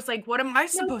me. I was like, "What am I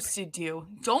supposed to do?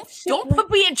 Don't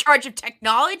put me in charge of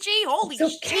technology. Holy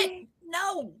shit!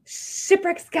 No,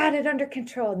 Shipwreck's got it under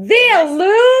control. The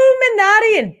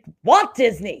Illuminati and Walt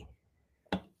Disney,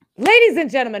 ladies and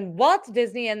gentlemen, Walt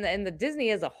Disney and the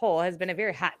Disney as a whole has been a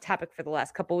very hot topic for the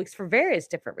last couple of weeks for various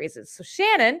different reasons. So,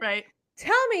 Shannon,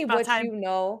 tell me what you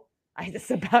know. It's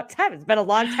about time. It's been a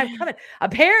long time coming.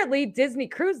 Apparently, Disney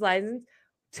Cruise Lines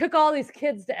took all these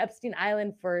kids to Epstein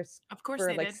Island first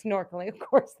for like snorkeling. Of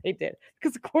course they did.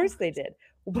 Because of course they did.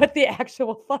 What the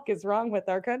actual fuck is wrong with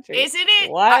our country? Isn't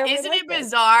it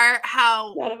bizarre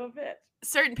how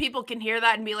certain people can hear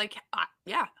that and be like,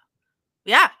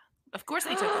 yeah, of course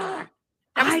they took them there.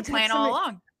 That was the plan all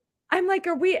along. I'm like,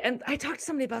 and I talked to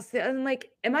somebody about this. I'm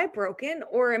like, am I broken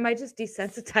or am I just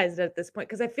desensitized at this point?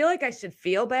 Because I feel like I should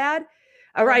feel bad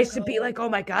or I should be like, oh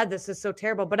my God, this is so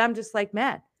terrible. But I'm just like,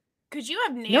 man. Could you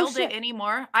have nailed it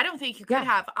anymore? I don't think you could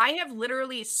have. I have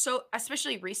literally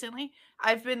especially recently,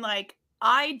 I've been like,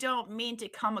 I don't mean to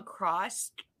come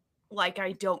across like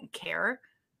I don't care,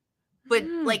 but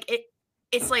like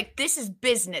it's like, this is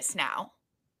business now.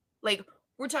 Like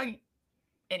we're talking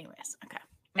anyways. Okay.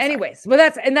 Anyways, well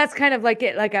that's kind of like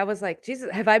it. Like I was like,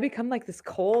 Jesus, have I become like this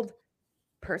cold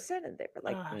person? And they were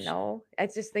like, no, I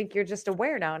just think you're just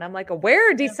aware now. And I'm like,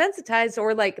 aware or desensitized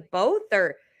or like both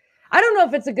or I don't know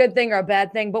if it's a good thing or a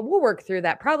bad thing, but we'll work through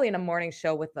that probably in a morning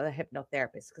show with the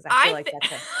hypnotherapist because I feel like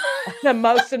that's an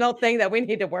emotional thing that we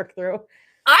need to work through.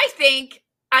 I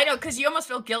know because you almost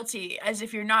feel guilty as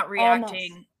if you're not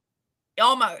reacting.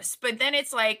 Almost. But then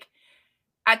it's like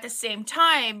at the same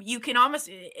time, you can almost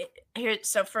here.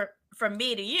 So from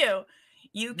me to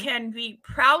you can be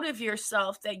proud of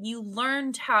yourself that you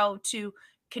learned how to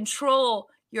control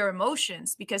your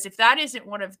emotions, because if that isn't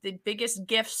one of the biggest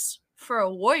gifts for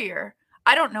a warrior,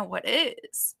 I don't know what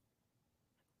is.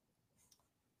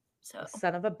 So,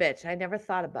 son of a bitch. I never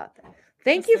thought about that.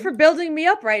 Thank you for building me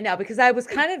up right now because I was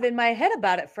kind of in my head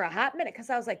about it for a hot minute because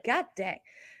I was like, God dang.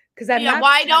 Because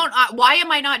why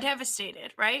am I not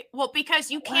devastated? Right? Well,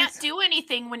 because you can't do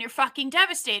anything when you're fucking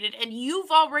devastated, and you've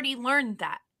already learned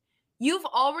that. You've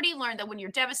already learned that when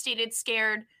you're devastated,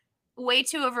 scared, way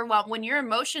too overwhelmed, when your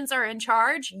emotions are in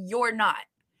charge, you're not.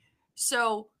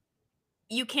 So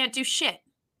you can't do shit.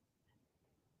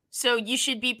 So you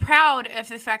should be proud of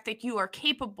the fact that you are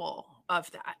capable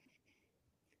of that.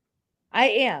 I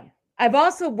am. I'm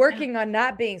also working on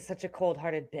not being such a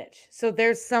cold-hearted bitch. So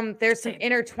there's some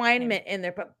intertwinement in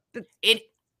there, but it's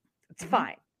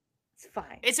fine. It's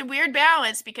fine. It's a weird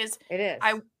balance because it is.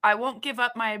 I won't give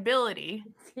up my ability.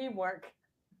 Teamwork.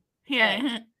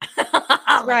 Yeah.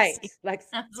 Right. Like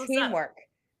teamwork.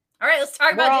 All right, let's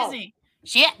talk about Disney.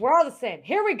 Shit. We're all the same.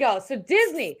 Here we go. So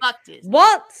Disney. Fuck Disney.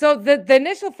 So the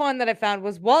initial fund that I found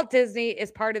was Walt Disney is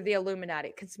part of the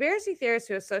Illuminati. Conspiracy theorists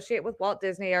who associate with Walt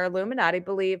Disney or Illuminati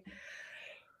believe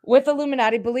with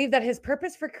Illuminati believed that his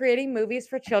purpose for creating movies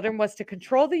for children was to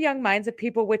control the young minds of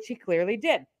people, which he clearly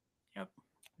did. Yep.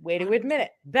 Way to admit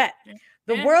it. Bet. Yeah.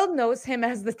 The world knows him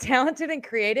as the talented and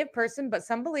creative person, but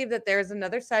some believe that there is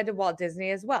another side to Walt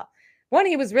Disney as well. One,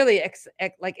 he was really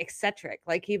eccentric.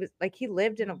 Like he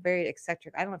lived in a very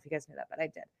eccentric. I don't know if you guys knew that, but I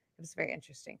did. It was very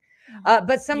interesting.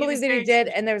 But some believe that he did,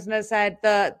 and there was another side.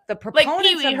 The proponents like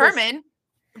Pee Wee Herman,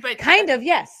 but kind of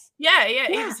yes. Yeah.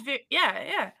 He was very,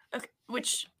 yeah. Okay.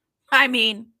 Which I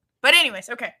mean, but anyways,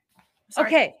 okay. Sorry.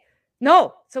 Okay,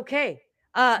 no, it's okay.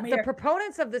 The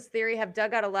proponents of this theory have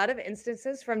dug out a lot of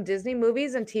instances from Disney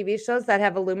movies and TV shows that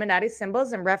have Illuminati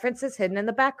symbols and references hidden in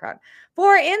the background.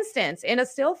 For instance, in a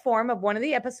still form of one of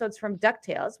the episodes from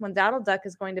DuckTales, when Donald Duck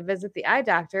is going to visit the eye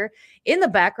doctor, in the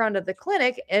background of the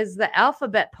clinic is the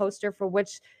alphabet poster for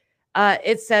which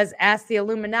it says, "Ask the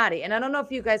Illuminati." And I don't know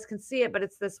if you guys can see it, but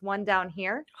it's this one down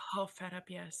here. Oh, fed up,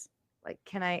 yes. Like,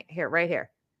 can I, here, right here.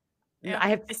 Yeah. I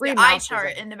have it's 3 the eye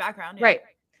chart in the background. Yeah. Right.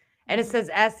 And it says,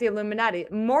 "Ask the Illuminati."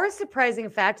 More surprising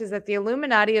fact is that the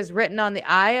Illuminati is written on the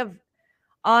eye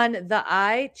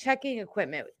checking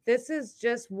equipment. This is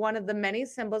just one of the many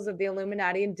symbols of the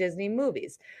Illuminati in Disney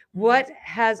movies. What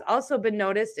has also been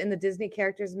noticed in the Disney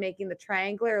characters making the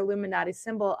triangular Illuminati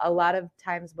symbol a lot of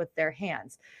times with their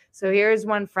hands. So here's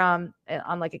one from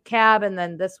on like a cab, and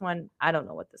then this one, I don't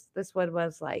know what this one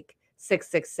was like.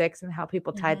 666 and how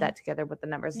people tied that together with the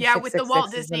numbers. Yeah, with the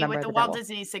Walt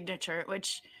Disney signature,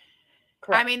 which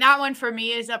correct. I mean, that one for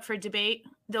me is up for debate.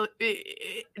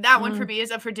 That one for me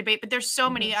is up for debate, but there's so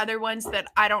many other ones that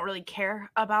I don't really care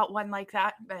about one like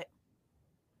that. But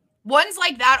ones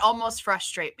like that almost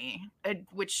frustrate me,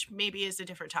 which maybe is a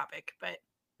different topic. But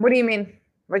what do you mean?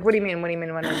 Like, what do you mean? What do you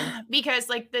mean? Because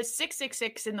like the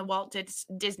 666 in the Walt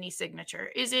Disney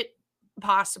signature, is it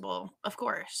possible? Of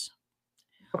course.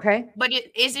 Okay. But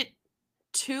is it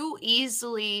too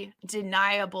easily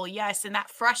deniable? Yes. And that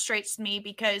frustrates me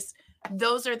because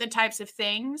those are the types of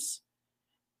things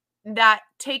that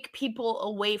take people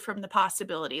away from the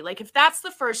possibility. Like if that's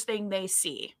the first thing they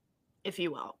see, if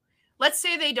you will, let's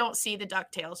say they don't see the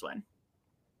DuckTales one.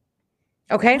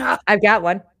 Okay. I've got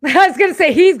one. I was going to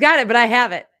say he's got it, but I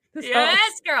have it. So.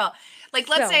 Yes, girl. Like,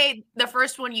 let's say the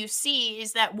first one you see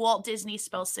is that Walt Disney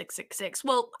spells 666.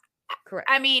 Well, correct.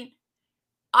 I mean,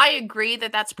 I agree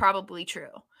that that's probably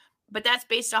true, but that's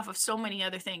based off of so many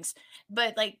other things.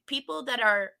 But like people that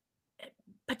are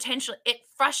potentially, it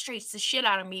frustrates the shit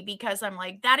out of me because I'm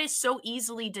like, that is so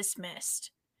easily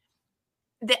dismissed.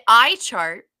 The eye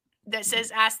chart that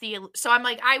says "Ask the," so I'm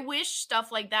like, I wish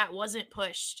stuff like that wasn't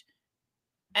pushed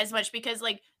as much because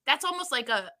like that's almost like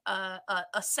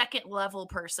a second level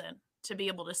person to be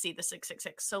able to see the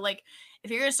 666. So like if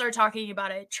you're gonna start talking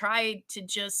about it, try to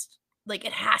just. Like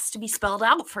it has to be spelled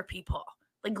out for people,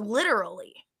 like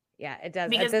literally. Yeah, it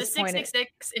does. Because the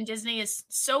 666 in Disney is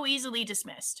so easily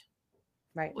dismissed,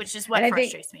 right? Which is what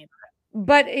frustrates me about it.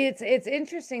 But it's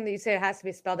interesting that you say it has to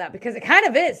be spelled out because it kind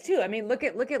of is too. I mean, look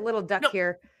at Little Duck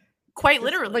here. Quite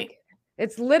literally, like,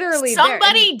 it's literally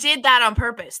somebody did that on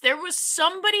purpose. There was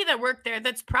somebody that worked there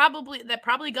that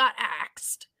probably got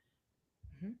axed.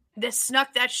 That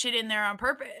snuck that shit in there on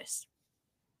purpose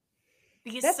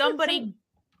because somebody.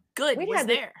 Good was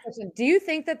there. Do you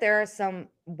think that there are some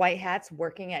white hats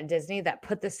working at Disney that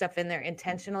put this stuff in there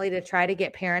intentionally to try to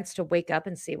get parents to wake up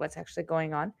and see what's actually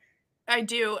going on? I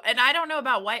do. And I don't know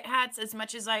about white hats as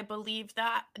much as I believe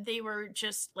that they were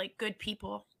just like good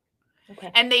people.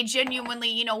 Okay. And they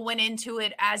genuinely, went into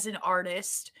it as an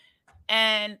artist.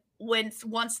 And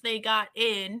once they got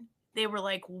in, they were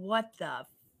like, what the,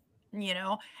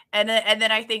 and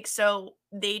then I think so.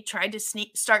 They tried to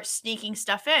start sneaking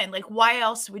stuff in. Like, why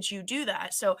else would you do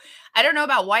that? So I don't know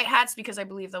about white hats because I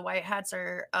believe the white hats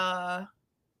are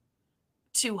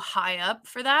too high up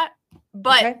for that.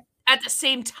 But at the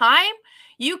same time,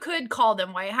 you could call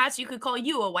them white hats. You could call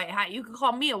you a white hat. You could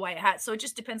call me a white hat. So it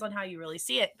just depends on how you really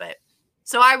see it. But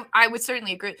so I would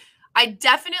certainly agree. I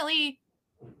definitely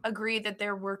agree that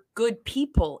there were good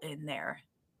people in there.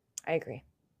 I agree.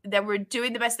 That were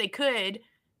doing the best they could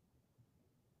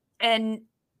and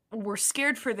were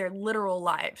scared for their literal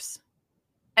lives.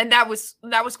 And that was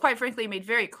quite frankly made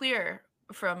very clear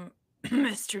from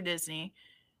Mr. Disney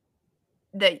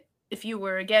that if you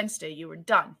were against it, you were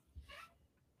done.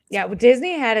 Yeah, well,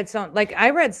 Disney had its own, like I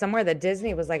read somewhere that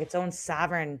Disney was like its own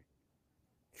sovereign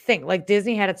thing. Like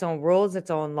Disney had its own rules, its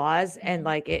own laws, and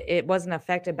like it wasn't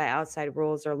affected by outside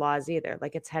rules or laws either.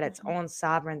 Like it's had its own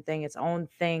sovereign thing, its own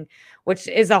thing, which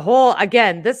is a whole,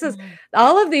 again, this is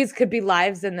all of these could be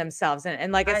lives in themselves.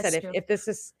 And like I said, if this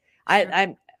is,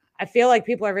 I I feel like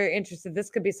people are very interested.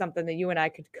 This could be something that you and I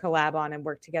could collab on and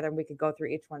work together, and we could go through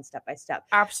each one step by step.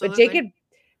 Absolutely. But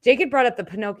Jake had brought up the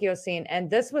Pinocchio scene, and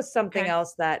this was something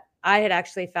else that I had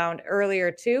actually found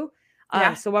earlier too.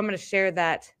 So I'm going to share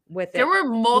that with There were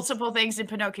multiple things in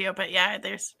Pinocchio, but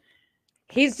there's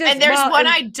one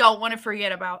I don't want to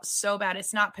forget about so bad.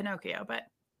 It's not Pinocchio, but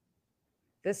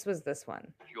this was this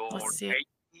one. Let's see.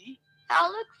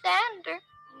 Alexander.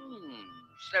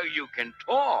 So you can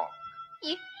talk.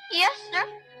 Yes, sir.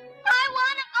 I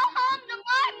want to go home to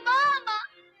my mama.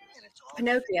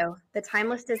 Pinocchio, the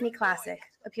timeless Disney classic,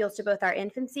 appeals to both our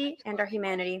infancy and our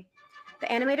humanity.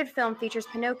 The animated film features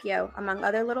Pinocchio, among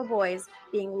other little boys,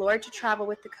 being lured to travel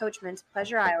with the coachman to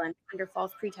Pleasure Island under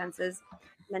false pretenses,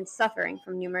 and then suffering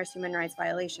from numerous human rights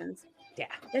violations. Yeah,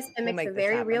 this mimics a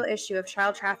very real issue of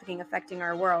child trafficking affecting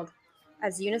our world.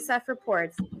 As UNICEF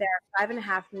reports, there are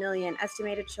 5.5 million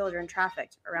estimated children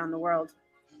trafficked around the world.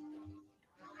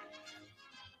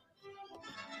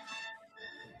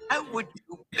 How would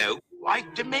you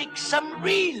like to make some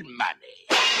real money?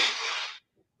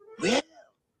 Well,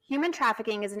 human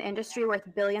trafficking is an industry worth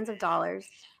billions of dollars.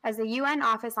 As the UN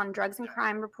Office on Drugs and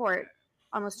Crime report,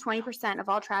 almost 20% of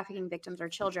all trafficking victims are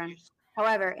children.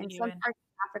 However, in some parts of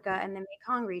Africa and the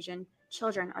Mekong region,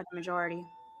 children are the majority.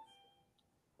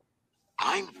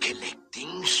 I'm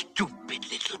collecting stupid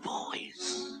little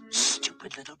boys.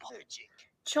 Stupid little boys.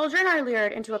 Children are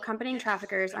lured into accompanying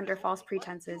traffickers under false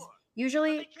pretenses.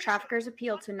 Usually, traffickers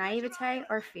appeal to naivete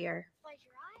or fear.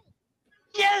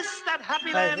 Yes, that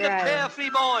happy land of carefree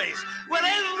boys, where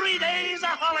every day's a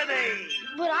holiday.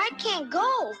 But I can't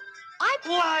go.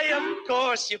 Why, of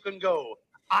course you can go.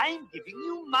 I'm giving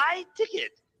you my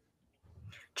ticket.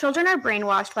 Children are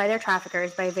brainwashed by their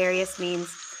traffickers by various means.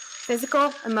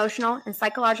 Physical, emotional, and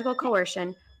psychological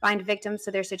coercion bind victims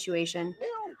to their situation.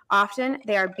 Often,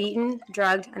 they are beaten,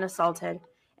 drugged, and assaulted.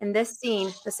 In this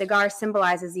scene, the cigar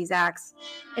symbolizes these acts.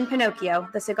 In Pinocchio,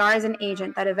 the cigar is an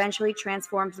agent that eventually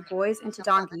transforms the boys into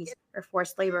donkeys or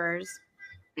forced laborers.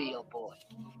 Real boy.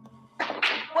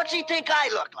 What's he think I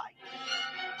look like?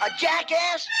 A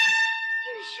jackass?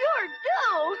 You sure do.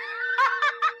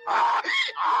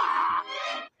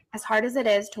 As hard as it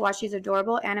is to watch these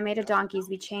adorable animated donkeys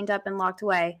be chained up and locked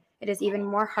away, it is even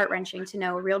more heart-wrenching to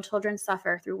know real children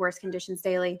suffer through worse conditions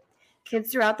daily.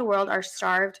 Kids throughout the world are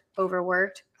starved,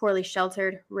 overworked, poorly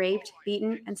sheltered, raped,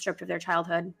 beaten, and stripped of their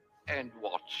childhood. And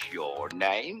what's your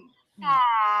name?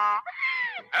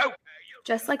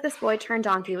 Just like this boy turned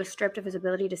donkey was stripped of his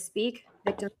ability to speak,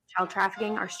 victims of child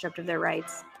trafficking are stripped of their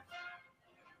rights.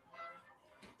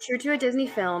 True to a Disney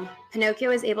film, Pinocchio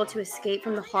is able to escape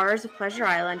from the horrors of Pleasure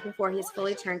Island before he is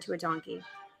fully turned to a donkey.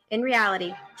 In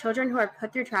reality, children who are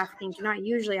put through trafficking do not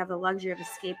usually have the luxury of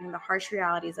escaping the harsh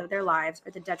realities of their lives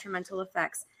or the detrimental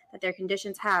effects that their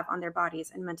conditions have on their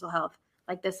bodies and mental health,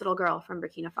 like this little girl from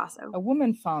Burkina Faso. A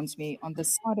woman found me on the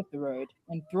side of the road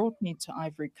and brought me to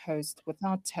Ivory Coast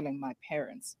without telling my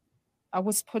parents. I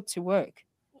was put to work.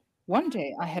 One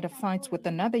day I had a fight with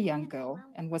another young girl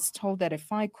and was told that if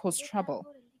I caused trouble,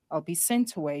 I'll be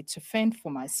sent away to fend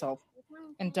for myself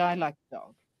and die like a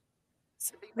dog.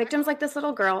 Victims like this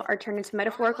little girl are turned into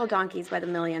metaphorical donkeys by the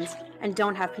millions and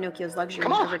don't have Pinocchio's luxury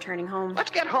of returning home. Let's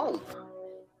get home.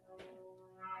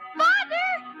 Father,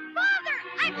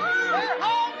 I'm home. We're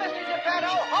home, Mr. Geppetto.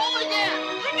 Home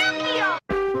again. Pinocchio.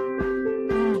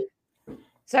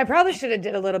 So I probably should have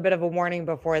did a little bit of a warning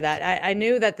before that. I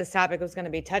knew that this topic was going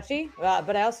to be touchy,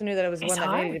 but I also knew that it was one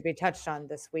that needed to be touched on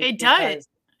this week. It does.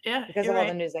 Yeah. Because of all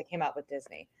the news that came out with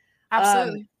Disney.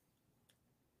 Absolutely.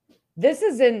 This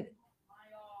is in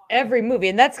every movie,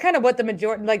 and that's kind of what the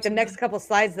majority, like the next couple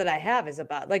slides that I have is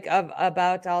about, like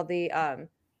about all the there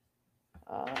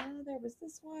was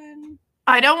this one.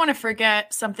 I don't want to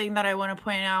forget something that I want to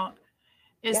point out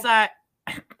is that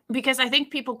because I think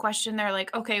people question, they're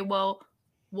like, okay, well,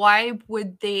 why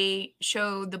would they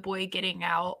show the boy getting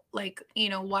out? Like,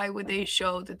 why would they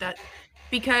show that?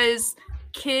 Because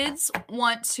kids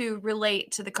want to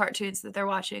relate to the cartoons that they're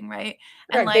watching, right?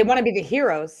 And they want to be the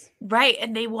heroes. Right.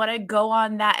 And they want to go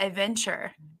on that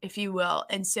adventure, if you will.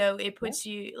 And so it puts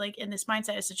you like in this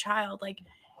mindset as a child, like,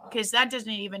 because that doesn't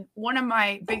even, one of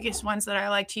my biggest ones that I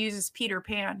like to use is Peter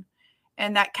Pan.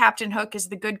 And that Captain Hook is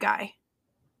the good guy.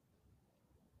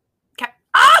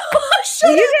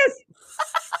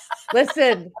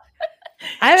 Listen,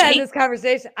 I've had this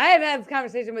conversation. I have had this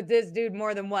conversation with this dude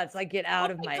more than once. Like, get out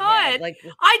of my head. Like,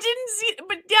 I didn't see,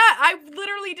 but yeah, I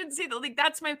literally didn't see that. Like,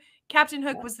 that's my Captain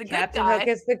Hook was the good guy. Captain Hook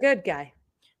is the good guy.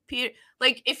 Peter,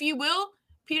 like, if you will,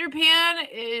 Peter Pan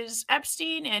is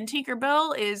Epstein and Tinker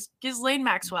Bell is Ghislaine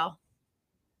Maxwell.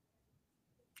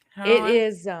 It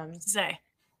is say.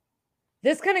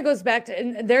 this kind of goes back to,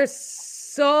 and there's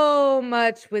so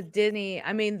much with Disney.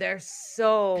 I mean, there's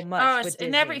so much with it's in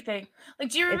Disney. everything. Like,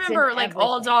 do you It's in remember like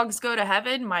All everything. Dogs Go to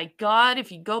Heaven? My God,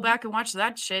 if you go back and watch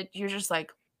that shit, you're just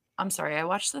like, I'm sorry, I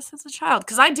watched this as a child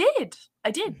because I did.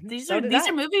 Mhm. These So are did these I.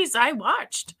 are movies I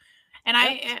watched, and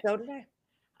Yep, so did I.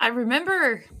 I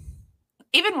remember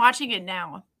even watching it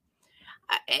now.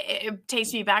 It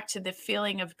takes me back to the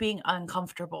feeling of being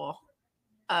uncomfortable,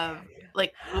 of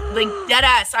like dead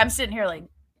ass. I'm sitting here like,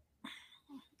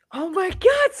 Oh my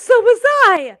God, so was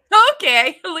I.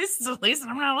 okay, at least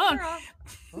I'm not alone.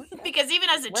 Because even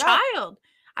as a We're up. child,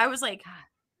 I was like, God.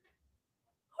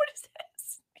 what is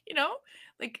this? You know,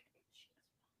 like,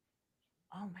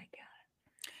 Oh my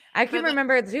God. I can But the-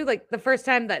 remember too, like the first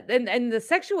time that, and the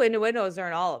sexual innuendos are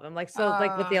in all of them. Like, so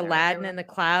like with the they're Aladdin everywhere. and the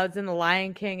Clouds and the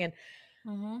Lion King, and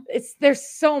Mhm. there's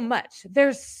so much.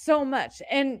 There's so much.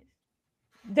 And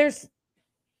there's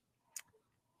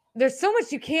so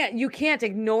much you can't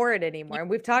ignore it anymore. And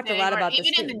we've talked a lot about this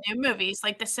even in too. the new movies,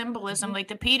 like the symbolism, Mhm. like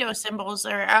the pedo symbols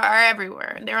are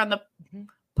everywhere. They're on the Mhm.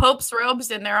 Pope's robes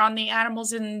and they're on the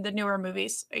animals in the newer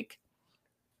movies. Like,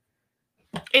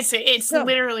 it's So-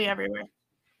 literally everywhere.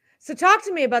 So talk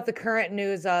to me about the current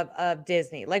news of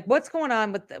Disney. Like what's going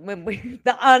on with the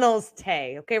Unnals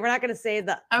Tay. Okay, we're not going to say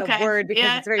the Okay, word because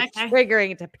yeah, it's very okay.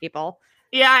 triggering to people.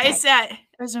 Yeah, Okay. it's that. It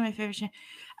was one of my favorite shows.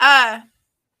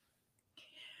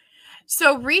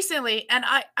 So recently, and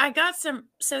I got some.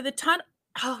 So the ton.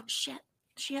 Oh shit.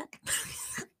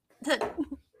 the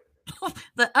Unnals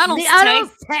The Tay.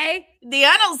 Unnals Tay. The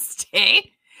Unnals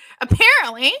Tay.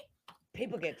 Apparently,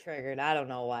 People get triggered. I don't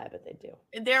know why, but they do.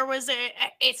 there was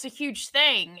it's a huge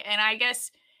thing, and I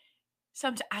guess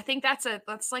I think that's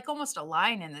like almost a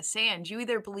line in the sand. You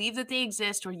either believe that they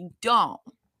exist or you don't.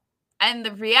 And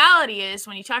the reality is,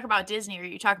 when you talk about Disney or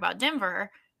you talk about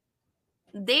Denver,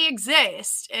 they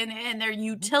exist and their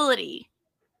utility.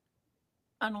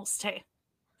 Unnals Tay.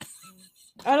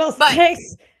 Unnals But-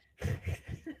 Tays.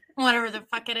 Whatever the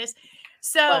fuck it is.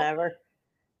 So Whatever.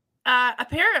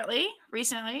 apparently,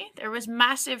 recently, there was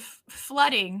massive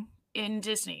flooding in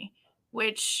Disney,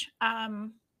 which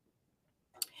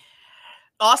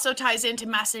also ties into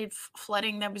massive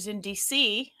flooding that was in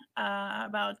DC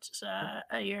about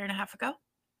a year and a half ago.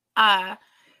 And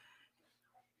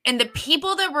the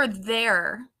people that were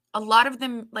there, a lot of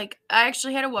them, like, I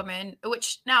actually had a woman,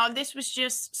 which now this was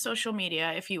just social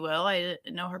media, if you will. I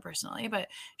didn't know her personally, but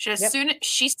she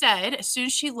said as soon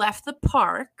as she left the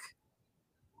park,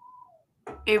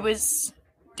 it was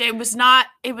not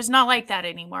like that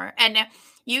anymore. And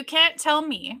you can't tell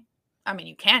me, I mean,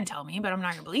 you can tell me, but I'm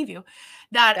not gonna believe you,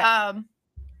 that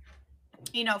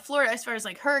Florida, as far as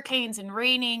like hurricanes and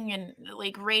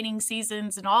raining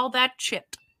seasons and all that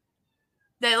shit,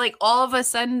 that like all of a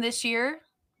sudden this year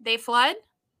they flood.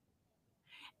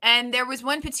 And there was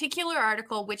one particular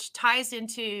article which ties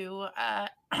into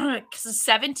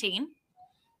 17.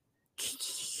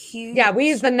 Yeah, we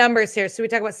use the numbers here. So we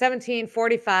talk about 17,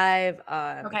 45.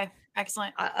 Okay,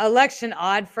 excellent. Election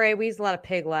odd fray. We use a lot of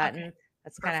Pig Latin. Okay,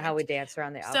 That's kind of how we dance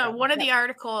around the So algorithm. one of the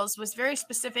articles was very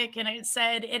specific, and it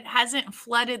said it hasn't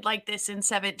flooded like this in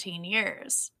 17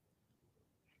 years.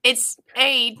 It's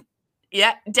I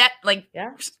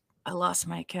lost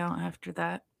my account after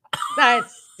that.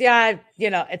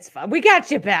 It's fun. We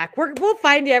got you back. We'll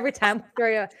find you every time.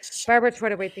 Barbara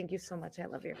Twitterway, thank you so much. I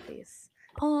love your face.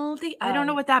 Oh, I don't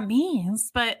know what that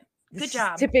means, but This good is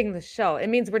job. tipping the show. It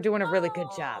means we're doing a really good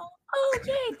job. Oh,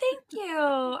 yay, thank you.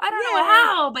 I don't know Yeah.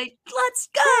 how, but let's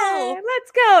go. Yay,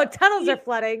 let's go. Tunnels are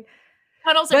flooding.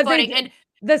 Tunnels are But flooding. And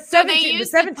The So they 17, the use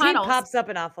the 17 tunnels. pops up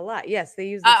an awful lot. Yes, they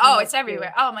use the oh, tunnels it's too.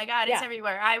 everywhere. Oh my God, it's Yeah.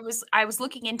 everywhere. I was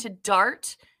looking into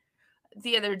DART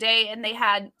the other day, and they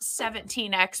had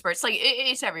 17 experts. Like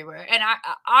it's everywhere. And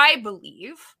I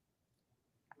believe,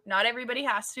 not everybody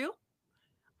has to.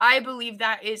 I believe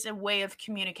that is a way of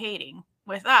communicating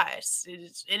with us.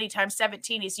 Anytime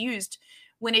 17 is used,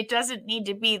 when it doesn't need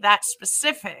to be that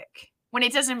specific, when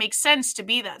it doesn't make sense to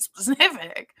be that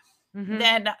specific, Mhm.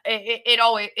 then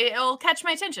it'll catch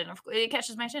my attention. It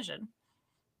catches my attention.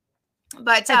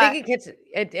 But I think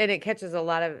it catches a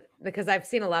lot of, because I've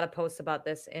seen a lot of posts about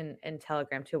this in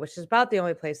Telegram too, which is about the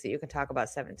only place that you can talk about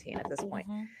 17 at this point,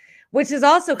 Mhm. which is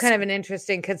also kind of an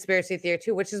interesting conspiracy theory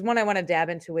too, which is one I want to dab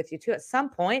into with you too at some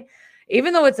point,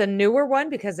 even though it's a newer one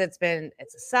because it's a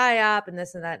psyop and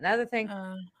this and that and other thing.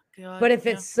 God, But if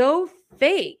yeah. it's so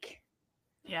fake,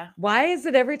 yeah, why is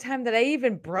it every time that I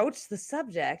even broach the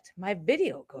subject, my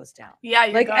video goes down? yeah,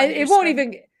 you're Like gone, it you're won't screwed.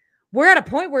 even. We're at a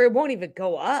point where it won't even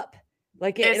go up.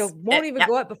 Like it won't even yeah.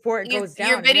 go up before it goes down.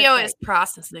 Your and it's video like, is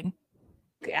processing.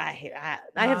 I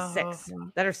have 6 Oh,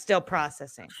 that are still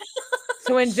processing.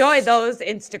 So enjoy those,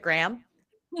 Instagram.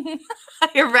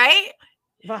 You're right.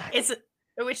 Fuck.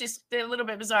 Which is a little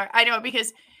bit bizarre. I know,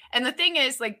 because, and the thing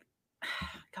is, like,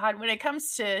 God, when it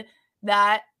comes to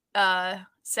that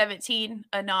 17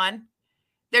 Anon,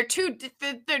 they're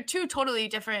two totally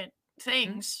different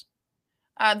things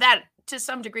that to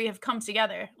some degree have come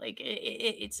together. Like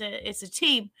it's a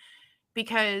team,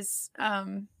 because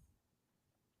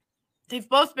they've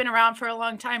both been around for a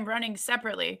long time running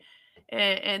separately.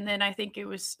 And then I think it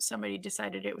was somebody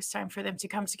decided it was time for them to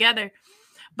come together.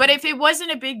 But if it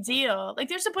wasn't a big deal, like,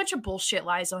 there's a bunch of bullshit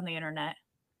lies on the internet.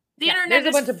 The internet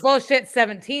there's a bunch of bullshit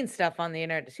 17 stuff on the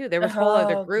internet too. There was whole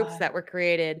other groups that were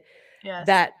created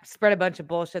that spread a bunch of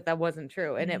bullshit that wasn't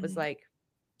true. And it was like,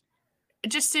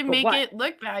 just to make it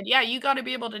look bad. Yeah, you got to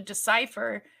be able to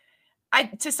decipher.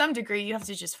 To some degree, you have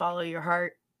to just follow your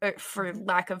heart, for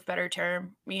lack of better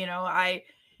term. You know,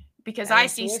 because I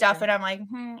see stuff and I'm like,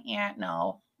 yeah,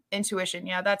 no. Intuition.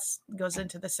 Yeah, goes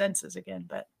into the senses again,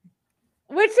 but.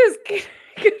 Which is good.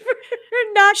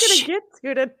 We're not going to get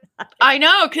to it. I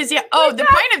know, because the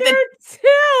point of the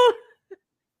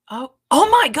oh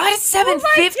my God, it's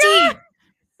 7:50.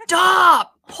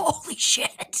 Stop! Holy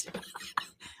shit!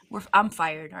 I'm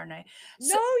fired, aren't I?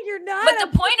 No, you're not.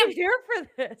 But the point of here for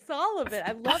this, all of it.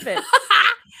 I love it.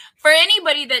 For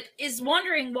anybody that is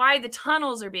wondering why the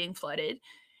tunnels are being flooded,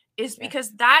 is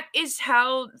because that is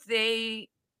how they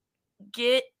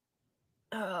get.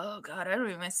 Oh God, I don't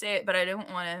even want to say it, but I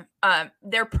don't want to.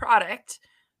 Their product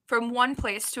from one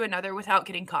place to another without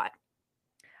getting caught.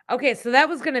 Okay, so that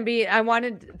was going to be. I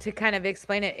wanted to kind of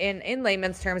explain it in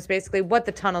layman's terms, basically what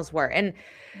the tunnels were, and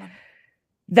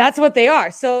that's what they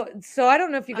are. So I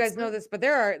don't know if you guys know this, but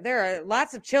there are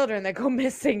lots of children that go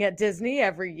missing at Disney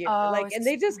every year, and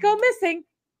they just go missing.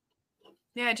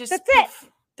 Yeah, just that's it.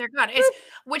 They're gone.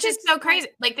 Which is so crazy.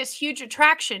 Like this huge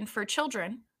attraction for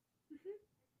children.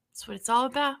 That's what it's all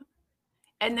about.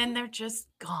 And then they're just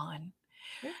gone.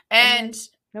 And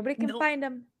nobody can find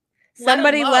them.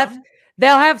 Somebody left.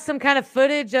 They'll have some kind of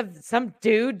footage of some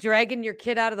dude dragging your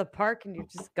kid out of the park and you're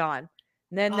just gone.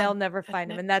 And then they'll never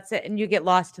find him. And that's it. And you get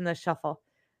lost in the shuffle.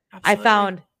 Absolutely. I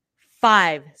found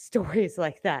 5 stories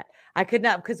like that. I could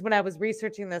not, because when I was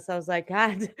researching this, I was like,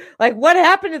 God, like what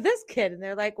happened to this kid? And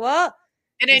they're like, well,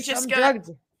 and it just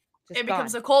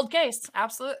becomes a cold case.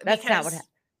 Absolutely. That's not what happened.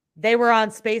 They were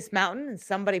on Space Mountain and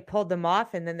somebody pulled them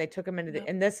off and then they took them into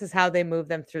and this is how they move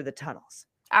them through the tunnels.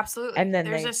 Absolutely. And then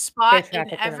there's a spot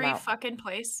in every fucking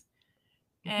place.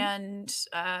 And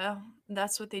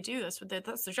that's what they do.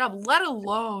 That's their job, let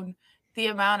alone the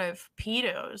amount of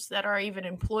pedos that are even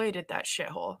employed at that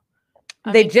shithole.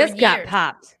 They just got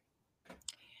popped.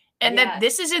 And then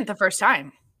this isn't the first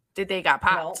time that they got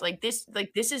popped. No. Like this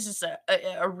is just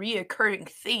a reoccurring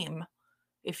theme,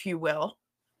 if you will,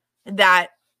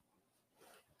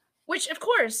 which of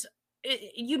course,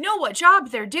 you know what job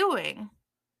they're doing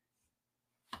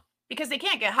because they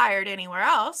can't get hired anywhere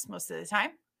else most of the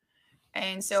time.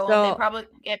 And so they probably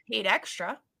get paid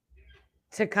extra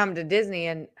to come to Disney.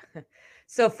 And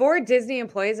so 4 Disney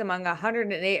employees among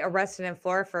 108 arrested in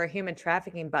Florida for a human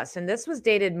trafficking bust. And this was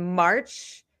dated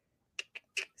March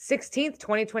 16th,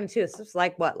 2022. This was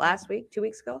like what, last week, 2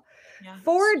 weeks ago? Yeah.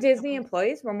 4 Disney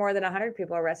employees were more than 100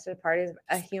 people arrested as part of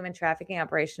a human trafficking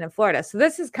operation in Florida. So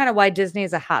this is kind of why Disney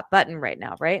is a hot button right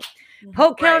now, right?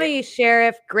 Polk County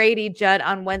Sheriff Grady Judd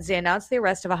on Wednesday announced the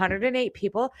arrest of 108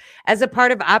 people as a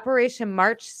part of Operation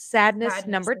March Sadness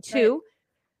number 2,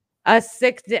 a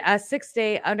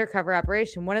 6-day undercover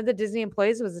operation. One of the Disney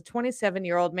employees was a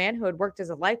 27-year-old man who had worked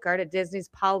as a lifeguard at Disney's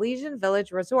Polynesian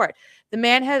Village Resort. The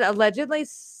man had allegedly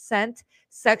sent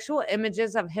sexual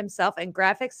images of himself and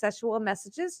graphic sexual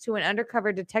messages to an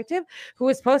undercover detective who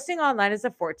was posting online as a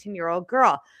 14-year-old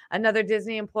girl. Another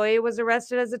Disney employee was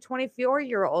arrested as a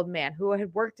 24-year-old man who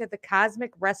had worked at the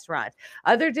Cosmic Restaurant.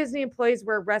 Other Disney employees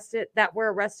were arrested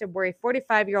were a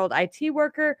 45-year-old IT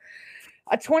worker,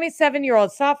 a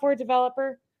 27-year-old software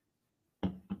developer,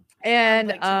 and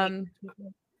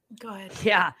go ahead.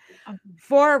 Yeah.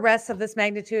 4 arrests of this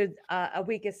magnitude a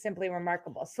week is simply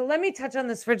remarkable. So let me touch on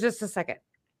this for just a second.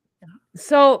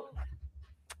 So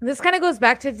this kind of goes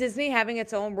back to Disney having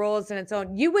its own rules and its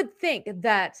own. You would think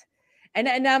that, and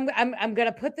I'm going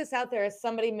to put this out there as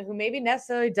somebody who maybe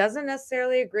doesn't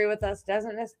necessarily agree with us,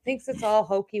 thinks it's all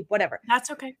hokey, whatever.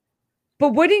 That's okay. But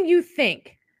wouldn't you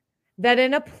think that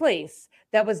in a place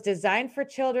that was designed for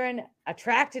children,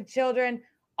 attracted children,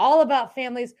 all about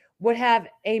families, would have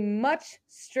a much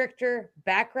stricter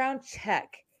background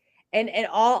check and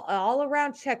all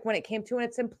around check when it came to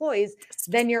its employees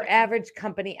than your average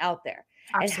company out there?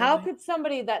 Absolutely. And how could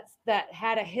somebody that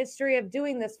had a history of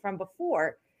doing this from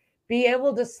before be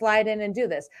able to slide in and do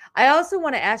this. I also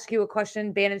want to ask you a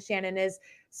question, Ban and Shannon, is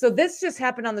so this just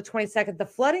happened on the 22nd. The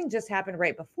flooding just happened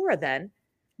right before then.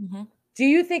 Mm-hmm. Do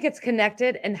you think it's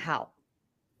connected, and how?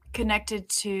 Connected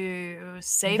to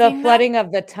saving the flooding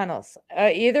of the tunnels?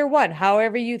 Either one,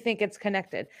 however you think it's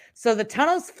connected. So the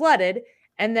tunnels flooded,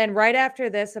 and then right after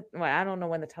this, well, I don't know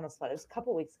when the tunnels flooded. It was a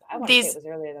couple weeks ago. I want to say it was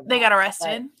earlier than they that, got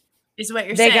arrested, is what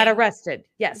you're saying. They got arrested.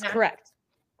 Yes, Yeah. correct.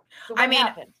 So what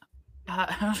happened?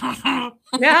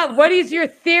 Now, what is your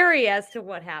theory as to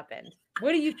what happened?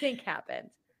 What do you think happened?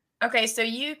 Okay, so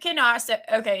you can also,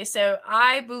 so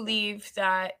I believe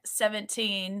that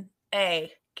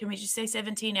 17A, can we just say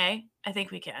 17A? I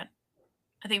think we can.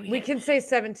 I think We can say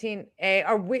 17A.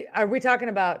 Are we talking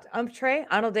about Umtre,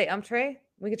 Arnold Day Umtre?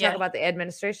 We can talk about the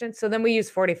administration. So then we use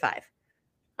 45.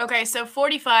 Okay, so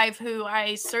 45, who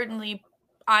I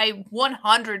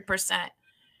 100%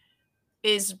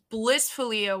 is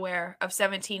blissfully aware of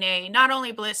 17A. Not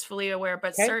only blissfully aware,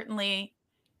 but certainly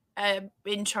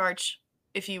in charge,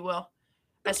 if you will,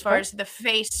 as far as the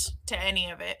face to any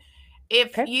of it.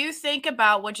 If you think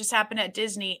about what just happened at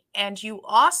Disney, and you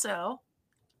also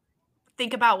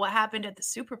think about what happened at the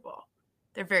Super Bowl,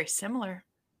 they're very similar.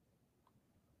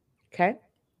 Okay.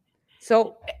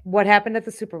 So what happened at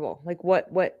the Super Bowl? Like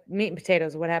what meat and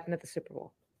potatoes, what happened at the Super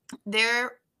Bowl?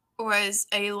 There was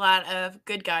a lot of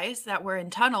good guys that were in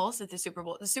tunnels at the Super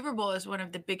Bowl. The Super Bowl is one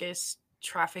of the biggest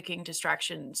trafficking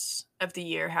distractions of the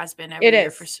year, has been every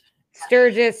year for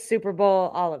Sturgis, Super Bowl,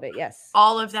 all of it. Yes.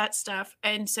 All of that stuff.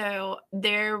 And so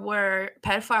there were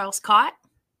pedophiles caught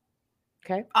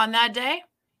on that day,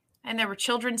 and there were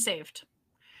children saved.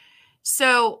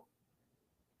 So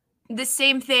the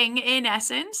same thing, in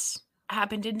essence,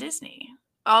 happened in Disney.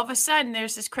 All of a sudden,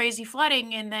 there's this crazy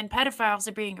flooding, and then pedophiles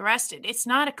are being arrested. It's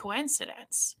not a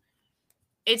coincidence.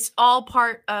 It's all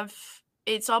part of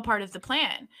the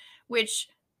plan, which,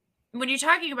 when you're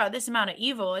talking about this amount of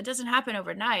evil, it doesn't happen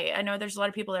overnight. I know there's a lot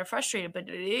of people that are frustrated, but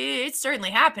it's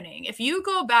certainly happening. If you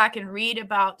go back and read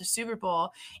about the Super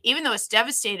Bowl, even though it's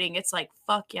devastating, it's like,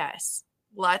 fuck yes,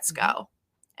 let's go.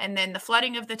 And then the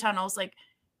flooding of the tunnels, like,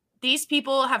 these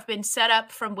people have been set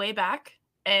up from way back,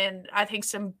 and I think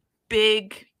some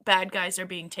big bad guys are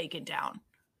being taken down.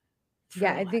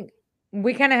 Yeah, I think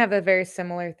we kind of have a very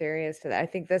similar theory as to that. I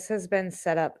think this has been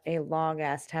set up a long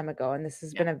ass time ago, and this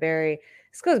has been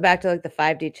this goes back to like the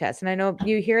 5D chess. And I know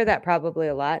you hear that probably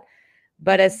a lot,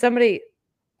 but as somebody,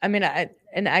 I mean,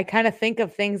 I kind of think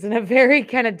of things in a very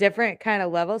kind of different kind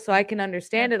of level, so I can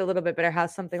understand it a little bit better how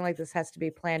something like this has to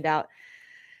be planned out.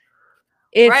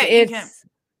 It's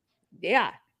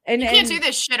yeah. And you can't do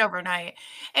this shit overnight.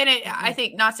 And I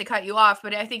think, not to cut you off,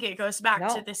 but I think it goes back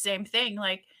to the same thing.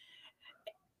 Like,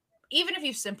 even if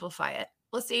you simplify it,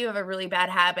 let's say you have a really bad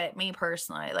habit. Me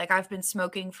personally, like, I've been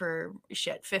smoking for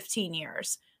 15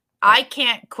 years. I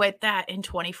can't quit that in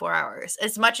 24 hours,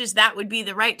 as much as that would be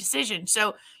the right decision.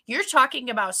 So you're talking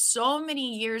about so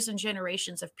many years and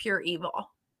generations of pure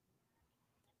evil.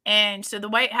 And so the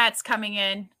white hats coming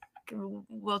in,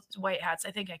 white hats,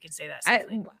 I think I can say that.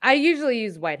 I usually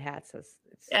use white hats.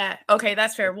 Yeah. Okay.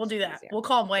 That's fair. We'll do that. Easier. We'll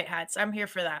call them white hats. I'm here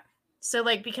for that. So,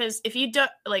 like, because if you do,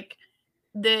 like,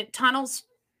 the tunnels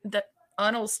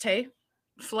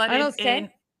flooded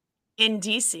in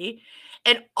DC,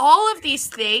 and all of these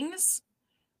things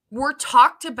were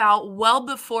talked about well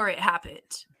before it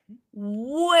happened,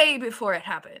 way before it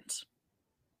happened.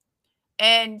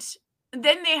 And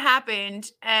then they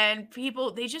happened, and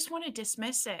people, they just want to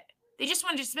dismiss it. They just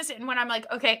want to dismiss it. And when I'm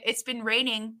like, okay, it's been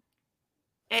raining.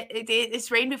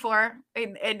 It's rained before.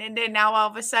 And then now all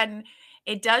of a sudden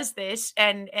it does this,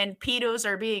 and pedos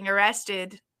are being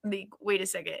arrested. Like, wait a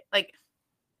second. Like,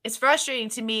 it's frustrating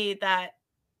to me that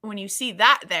when you see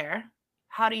that there,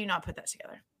 how do you not put that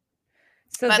together?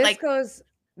 So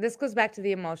this goes back to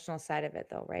the emotional side of it,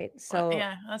 though, right? So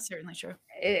yeah, that's certainly true.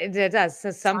 It does.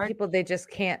 So some people, they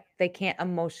can't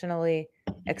emotionally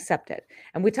accept it.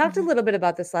 And we talked a little bit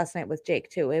about this last night with Jake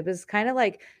too. It was kind of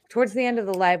like towards the end of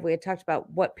the live, we had talked about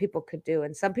what people could do.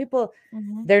 And some people,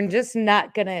 they're just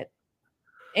not going to,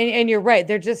 and you're right,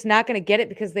 they're just not going to get it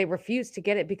because they refuse to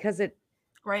get it because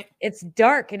it's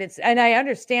dark, and I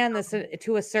understand this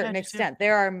to a certain extent.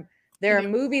 There are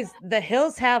movies, The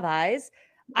Hills Have Eyes.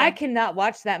 I cannot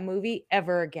watch that movie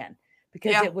ever again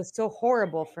because it was so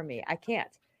horrible for me. I can't.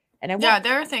 And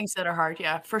there are things that are hard.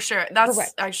 Yeah, for sure.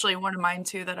 That's actually one of mine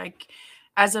too, that I,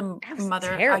 as a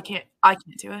mother, terrible. I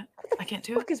can't do it. I can't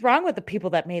do it. What is wrong with the people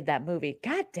that made that movie?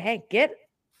 God dang, get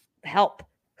help.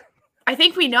 I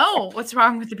think we know what's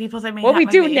wrong with the people that made that movie. Well,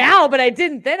 we do now, now, but I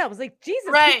didn't then. I was like, Jesus,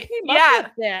 right. Who came up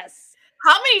with this?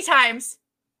 How many times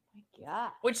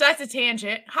God. Which that's a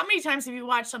tangent. How many times have you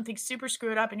watched something super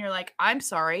screwed up and you're like, I'm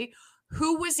sorry,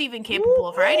 who was even capable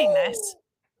of writing this?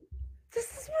 This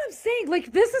is what I'm saying.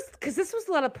 Like, this is because this was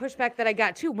a lot of pushback that I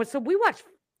got too. So we watched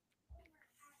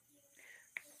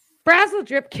Frazzle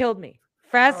Drip killed me.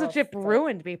 Frazzle Drip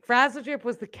ruined me. Frazzle Drip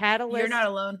was the catalyst. You're not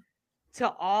alone. To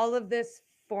all of this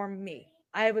for me.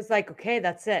 I was like, okay,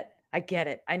 that's it. I get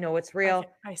it. I know it's real.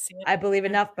 I see it. I believe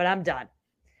enough, but I'm done.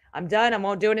 I'm done. I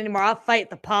won't do it anymore. I'll fight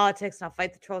the politics and I'll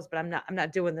fight the trolls, but I'm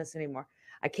not doing this anymore.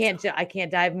 I can't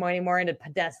dive anymore into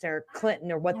Podesta or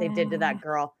Clinton or what they did to that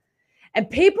girl. And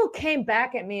people came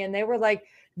back at me and they were like,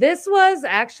 this was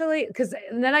actually because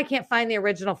then I can't find the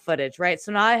original footage, right?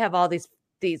 So now I have all these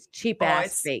cheap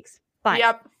ass fakes. Fine.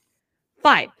 Yep.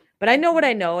 Fine. But I know what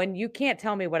I know, and you can't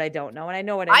tell me what I don't know, and I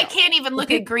know what I know. I can't even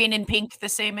look at green and pink the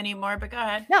same anymore, but go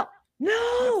ahead. No.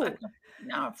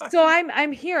 No, so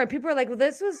I'm here, and people are like, well,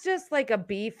 this was just like a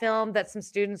B film that some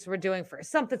students were doing for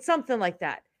something like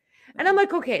that. And I'm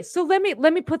like, okay, so let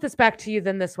me put this back to you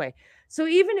then this way. So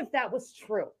even if that was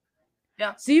true,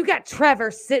 yeah. So you got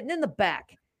Trevor sitting in the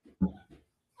back,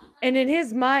 and in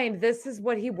his mind, this is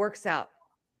what he works out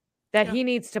that he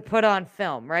needs to put on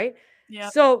film, right? Yeah.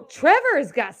 So Trevor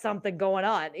has got something going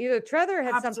on. Either Trevor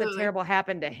had something terrible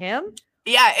happen to him.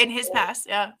 Yeah, in his past.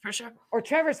 Yeah, for sure. Or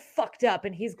Trevor's fucked up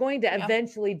and he's going to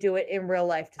eventually do it in real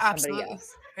life to somebody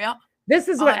else. Yeah. This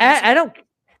is what I don't.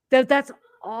 That's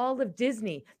all of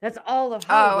Disney. That's all of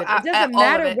Hollywood. It doesn't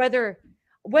matter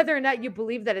whether or not you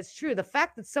believe that it's true. The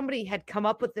fact that somebody had come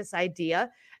up with this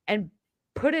idea and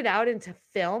put it out into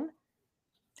film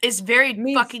is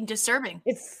very fucking disturbing.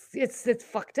 It's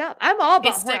fucked up. I'm all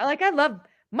about horror. Like, I love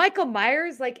Michael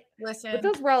Myers. Like, listen, but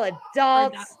those were all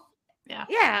adults.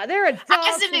 Yeah, they're adults.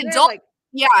 As an adult,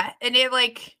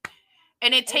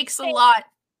 and it takes a lot.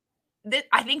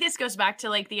 I think this goes back to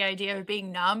like the idea of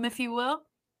being numb, if you will.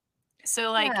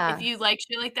 So like, if you like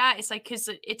shit like that, it's like because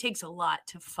it takes a lot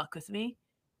to fuck with me.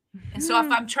 And so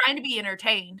if I'm trying to be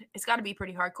entertained, it's got to be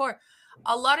pretty hardcore.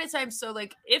 A lot of times, so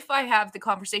like if I have the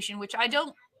conversation, which I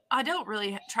don't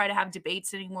really try to have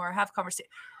debates anymore, or have conversation.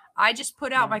 I just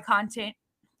put out my content.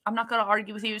 I'm not going to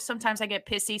argue with you. Sometimes I get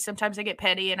pissy, sometimes I get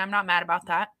petty, and I'm not mad about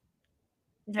that.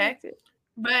 Okay,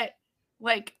 but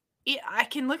like I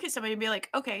can look at somebody and be like,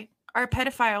 okay, are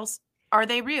pedophiles, are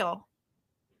they real?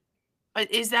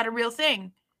 Is that a real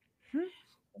thing?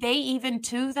 They even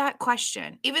to that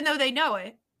question, even though they know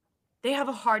it, they have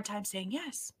a hard time saying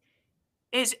yes.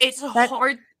 It's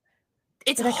hard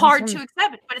to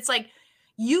accept it, but it's like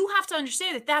you have to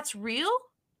understand that that's real.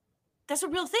 That's a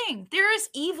real thing. There is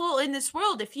evil in this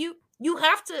world. If you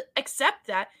have to accept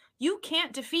that you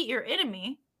can't defeat your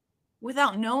enemy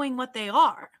without knowing what they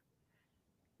are.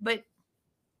 But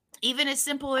even as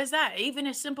simple as that, even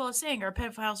as simple as saying, are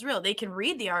pedophiles real? They can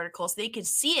read the articles, they can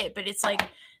see it, but it's like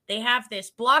they have this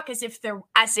block as if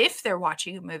they're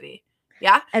watching a movie.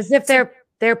 Yeah. As if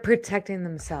they're protecting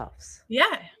themselves.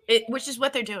 Yeah. Which is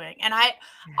what they're doing. And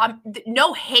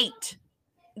no hate.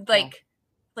 Like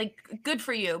good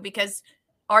for you, because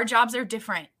our jobs are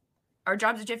different. Our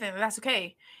jobs are different. And that's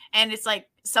okay. And it's like,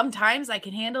 sometimes I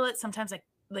can handle it. Sometimes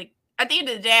like at the end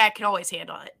of the day, I can always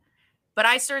handle it, but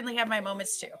I certainly have my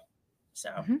moments too. So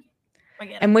I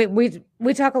get it. And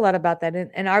we talk a lot about that.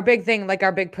 And our big thing, like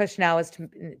our big push now, is to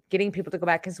getting people to go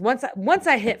back. Cause once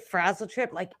I hit Frazzle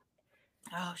Trip, like,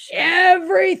 oh shit,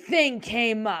 everything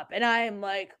came up, and I am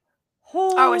like,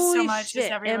 holy so much,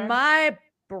 shit, am I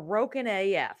broken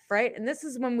AF, right? And this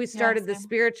is when we started the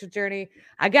spiritual journey.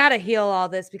 I gotta heal all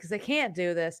this because I can't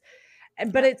do this.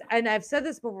 And I've said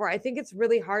this before, I think it's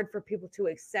really hard for people to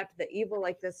accept that evil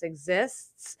like this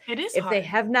exists. It is if hard. they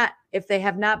have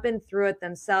not been through it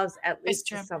themselves, at least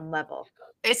to some level.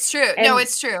 It's true. And no,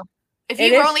 it's true. If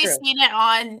you've only seen it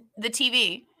on the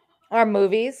TV or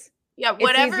movies. Yeah,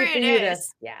 whatever it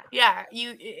is. Yeah.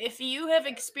 If you have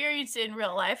experienced it in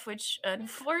real life, which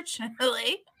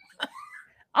unfortunately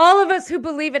all of us who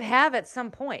believe it have at some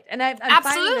point. And I'm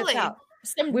finding this out.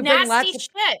 Some nasty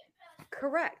shit.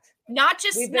 Correct. Not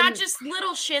just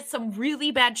little shit, some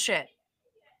really bad shit.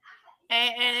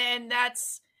 And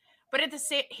that's, but at the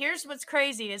same, here's what's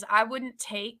crazy is I wouldn't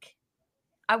take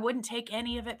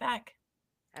any of it back.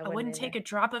 I wouldn't take a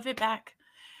drop of it back.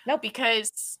 Nope.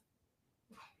 Because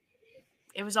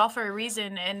it was all for a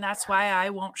reason, and that's why I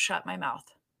won't shut my mouth.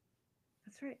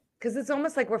 That's right. Because it's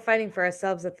almost like we're fighting for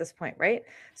ourselves at this point, right?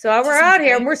 So we're out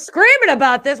here and we're screaming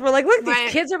about this. We're like, look,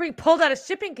 these kids are being pulled out of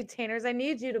shipping containers. I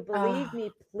need you to believe me,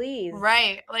 please.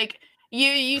 Right. Like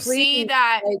you see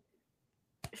that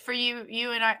for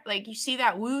you and I, like you see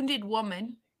that wounded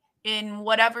woman in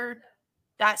whatever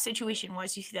that situation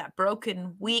was. You see that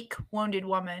broken, weak, wounded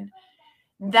woman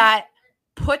that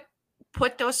put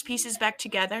those pieces back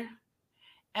together.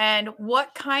 And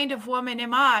what kind of woman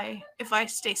am I if I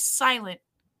stay silent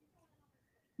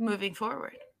moving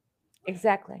forward?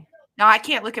 Exactly. Now, I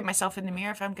can't look at myself in the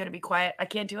mirror if I'm going to be quiet. I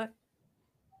can't do it.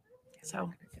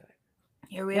 So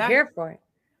here we We're are. here for it.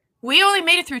 We only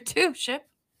made it through 2, Ship.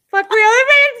 Fuck, we only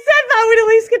made it. I thought we'd at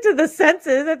least get to the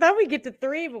senses. I thought we'd get to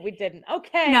 3, but we didn't.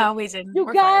 Okay. No, we didn't. You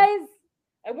We're guys, fine.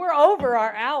 and we're over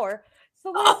our hour.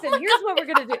 So Oh listen, my here's what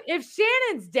we're going to do. If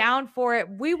Shannon's down for it,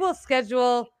 we will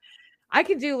schedule. I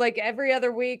can do like every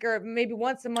other week or maybe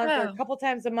once a month or a couple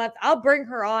times a month. I'll bring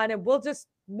her on and we'll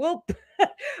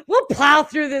plow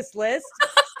through this list.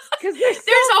 Because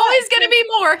There's always going to be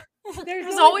more.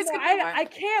 There's always more. going to be more. I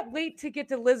can't wait to get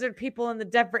to lizard people in the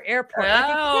Denver airport.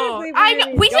 Oh, Like, I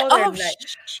know. We go did. there Oh, tonight.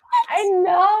 I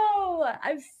know.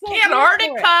 I'm so here for it.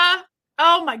 Antarctica.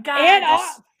 Oh my God. And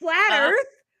flat Earth.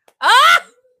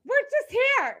 We're just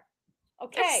here.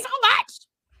 Okay. There's so much.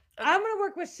 I'm going to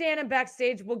work with Shannon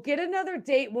backstage. We'll get another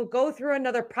date. We'll go through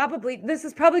another this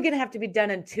is probably going to have to be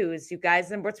done in 2s, you guys.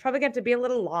 And it's probably going to be a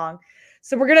little long.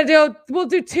 So we'll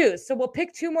do 2. So we'll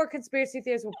pick 2 more conspiracy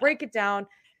theories. We'll break it down.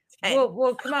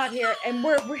 We'll come out here and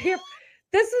we're here.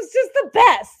 This is just the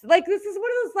best. Like, this is one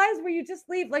of those lives where you just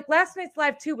leave. Like last night's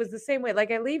live too was the same way. Like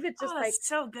I leave it just like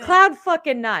so good. cloud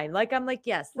fucking 9. Like I'm like,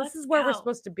 yes, Let's this is where we're go.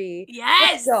 supposed to be.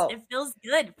 Yes. Let's go. It feels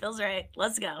good. It feels right.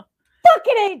 Let's go.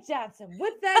 Fucking A. Johnson.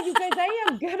 With that, you guys, I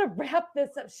am gonna wrap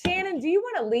this up. Shannon, do you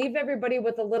want to leave everybody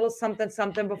with a little something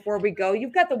before we go?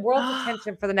 You've got the world's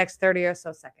attention for the next 30 or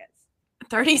so seconds.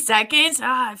 30 seconds.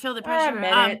 I feel the pressure. A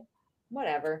minute.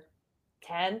 Whatever.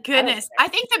 10. Goodness. I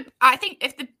think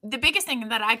if the biggest thing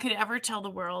that I could ever tell the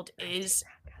world is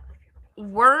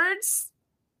words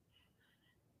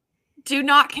do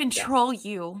not control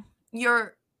you.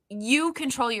 You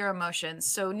control your emotions.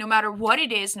 So no matter what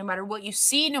it is, no matter what you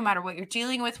see, no matter what you're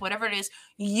dealing with, whatever it is,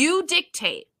 you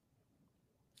dictate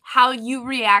how you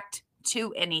react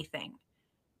to anything.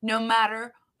 No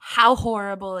matter how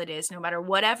horrible it is, no matter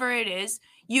whatever it is,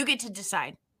 you get to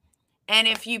decide. And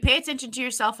if you pay attention to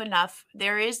yourself enough,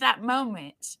 there is that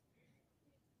moment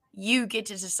you get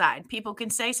to decide. People can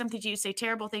say something to you, say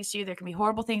terrible things to you. There can be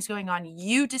horrible things going on.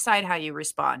 You decide how you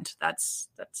respond. That's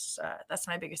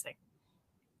my biggest thing.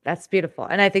 That's beautiful.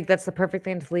 And I think that's the perfect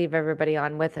thing to leave everybody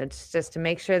on with. It's just to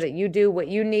make sure that you do what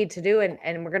you need to do.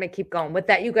 And we're going to keep going with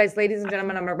that. You guys, ladies and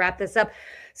gentlemen, I'm going to wrap this up.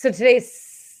 So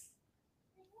today's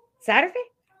Saturday?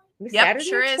 Yep, Saturday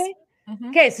sure today? is. Mm-hmm.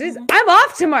 Okay, so I'm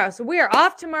off tomorrow. So we are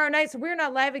off tomorrow night. So we're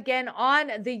not live again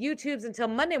on the YouTubes until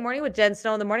Monday morning with Jen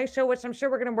Snow in the morning show, which I'm sure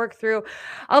we're going to work through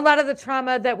a lot of the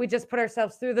trauma that we just put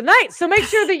ourselves through the night. So make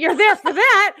sure that you're there for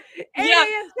that. Yeah,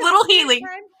 little healing.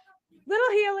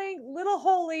 Little healing, little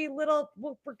holy, we're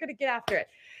going to get after it.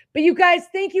 But you guys,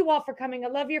 thank you all for coming. I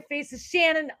love your faces.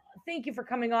 Shannon, thank you for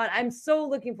coming on. I'm so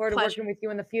looking forward to working with you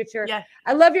in the future. Yeah.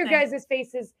 I love your guys'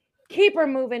 faces. Keep her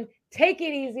moving. Take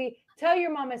it easy. Tell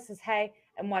your mama says hey,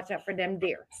 and watch out for them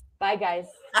deer. Bye, guys.